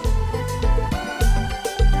rest.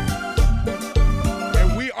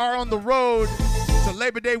 And we are on the road to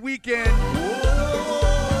Labor Day weekend.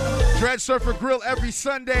 Dread Surfer Grill every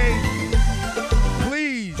Sunday.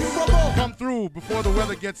 Please come through before the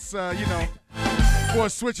weather gets, before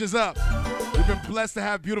it switches up. We've been blessed to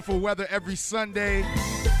have beautiful weather every Sunday.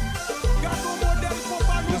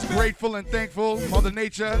 Just grateful and thankful, Mother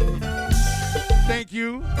Nature. Thank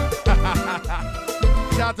you.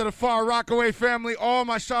 Shout out to the Far Rockaway family, all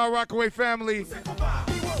my Shaw Rockaway family,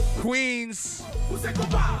 Queens.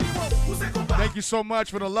 Thank you so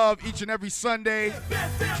much for the love each and every Sunday.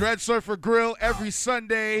 Dread Surfer Grill every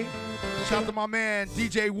Sunday. Shout out to my man,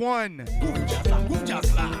 DJ One.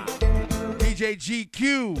 DJ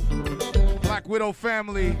GQ. Black Widow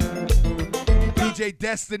family. DJ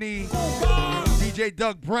Destiny. DJ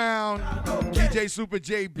Doug Brown. DJ Super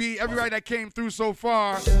JB. Everybody that came through so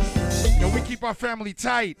far. We keep our family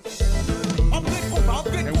tight.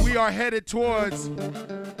 And we are headed towards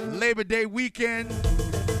Labor Day weekend,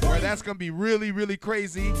 where that's going to be really, really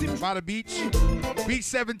crazy. By the beach. Beach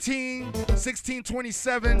 17,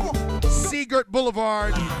 1627, Seagirt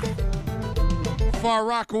Boulevard, Far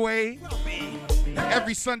Rockaway.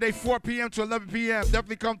 Every Sunday, 4 p.m. to 11 p.m.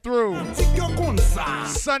 Definitely come through.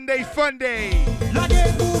 Sunday Fun Day.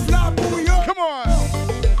 Come on.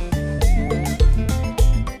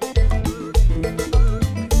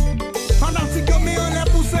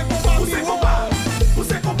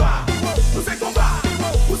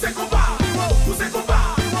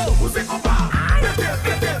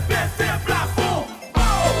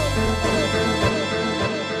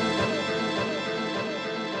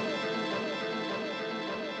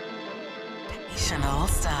 All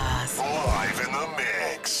Stars. Live in the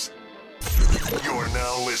mix. You're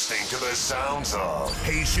now listening to the sounds of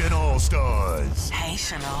Haitian All Stars.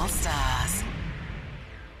 Haitian All Stars.